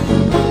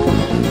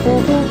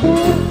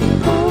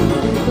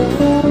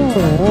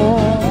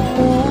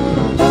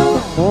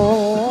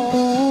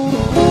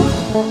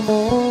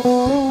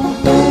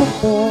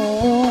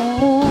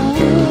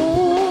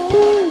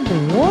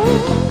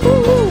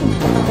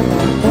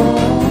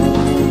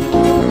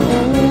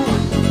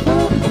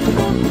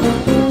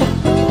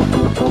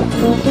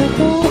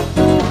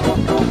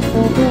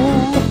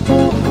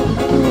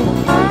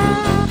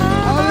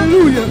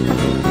 Hallelujah.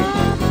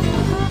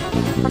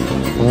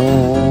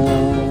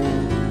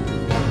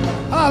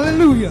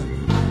 Hallelujah.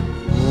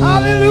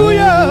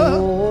 Hallelujah.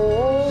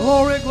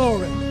 Glory,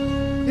 glory.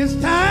 It's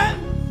time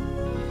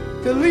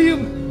to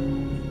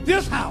leave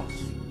this house,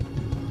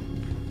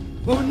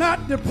 but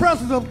not the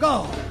presence of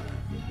God.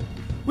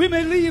 We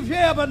may leave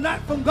here, but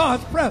not from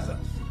God's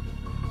presence,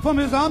 from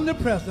his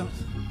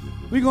omnipresence.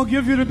 We're going to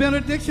give you the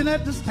benediction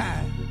at this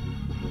time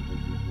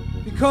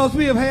because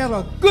we have had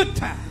a good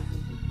time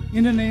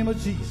in the name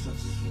of Jesus.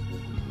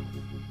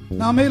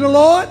 Now may the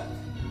Lord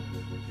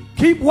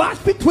keep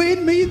watch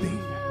between me and thee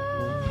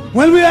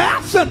when we are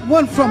absent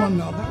one from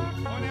another.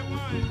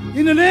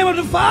 In the name of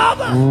the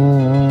Father,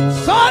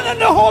 Son, and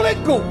the Holy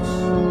Ghost.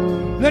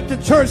 Let the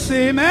church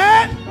say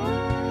amen,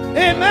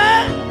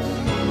 amen,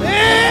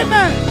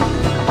 amen.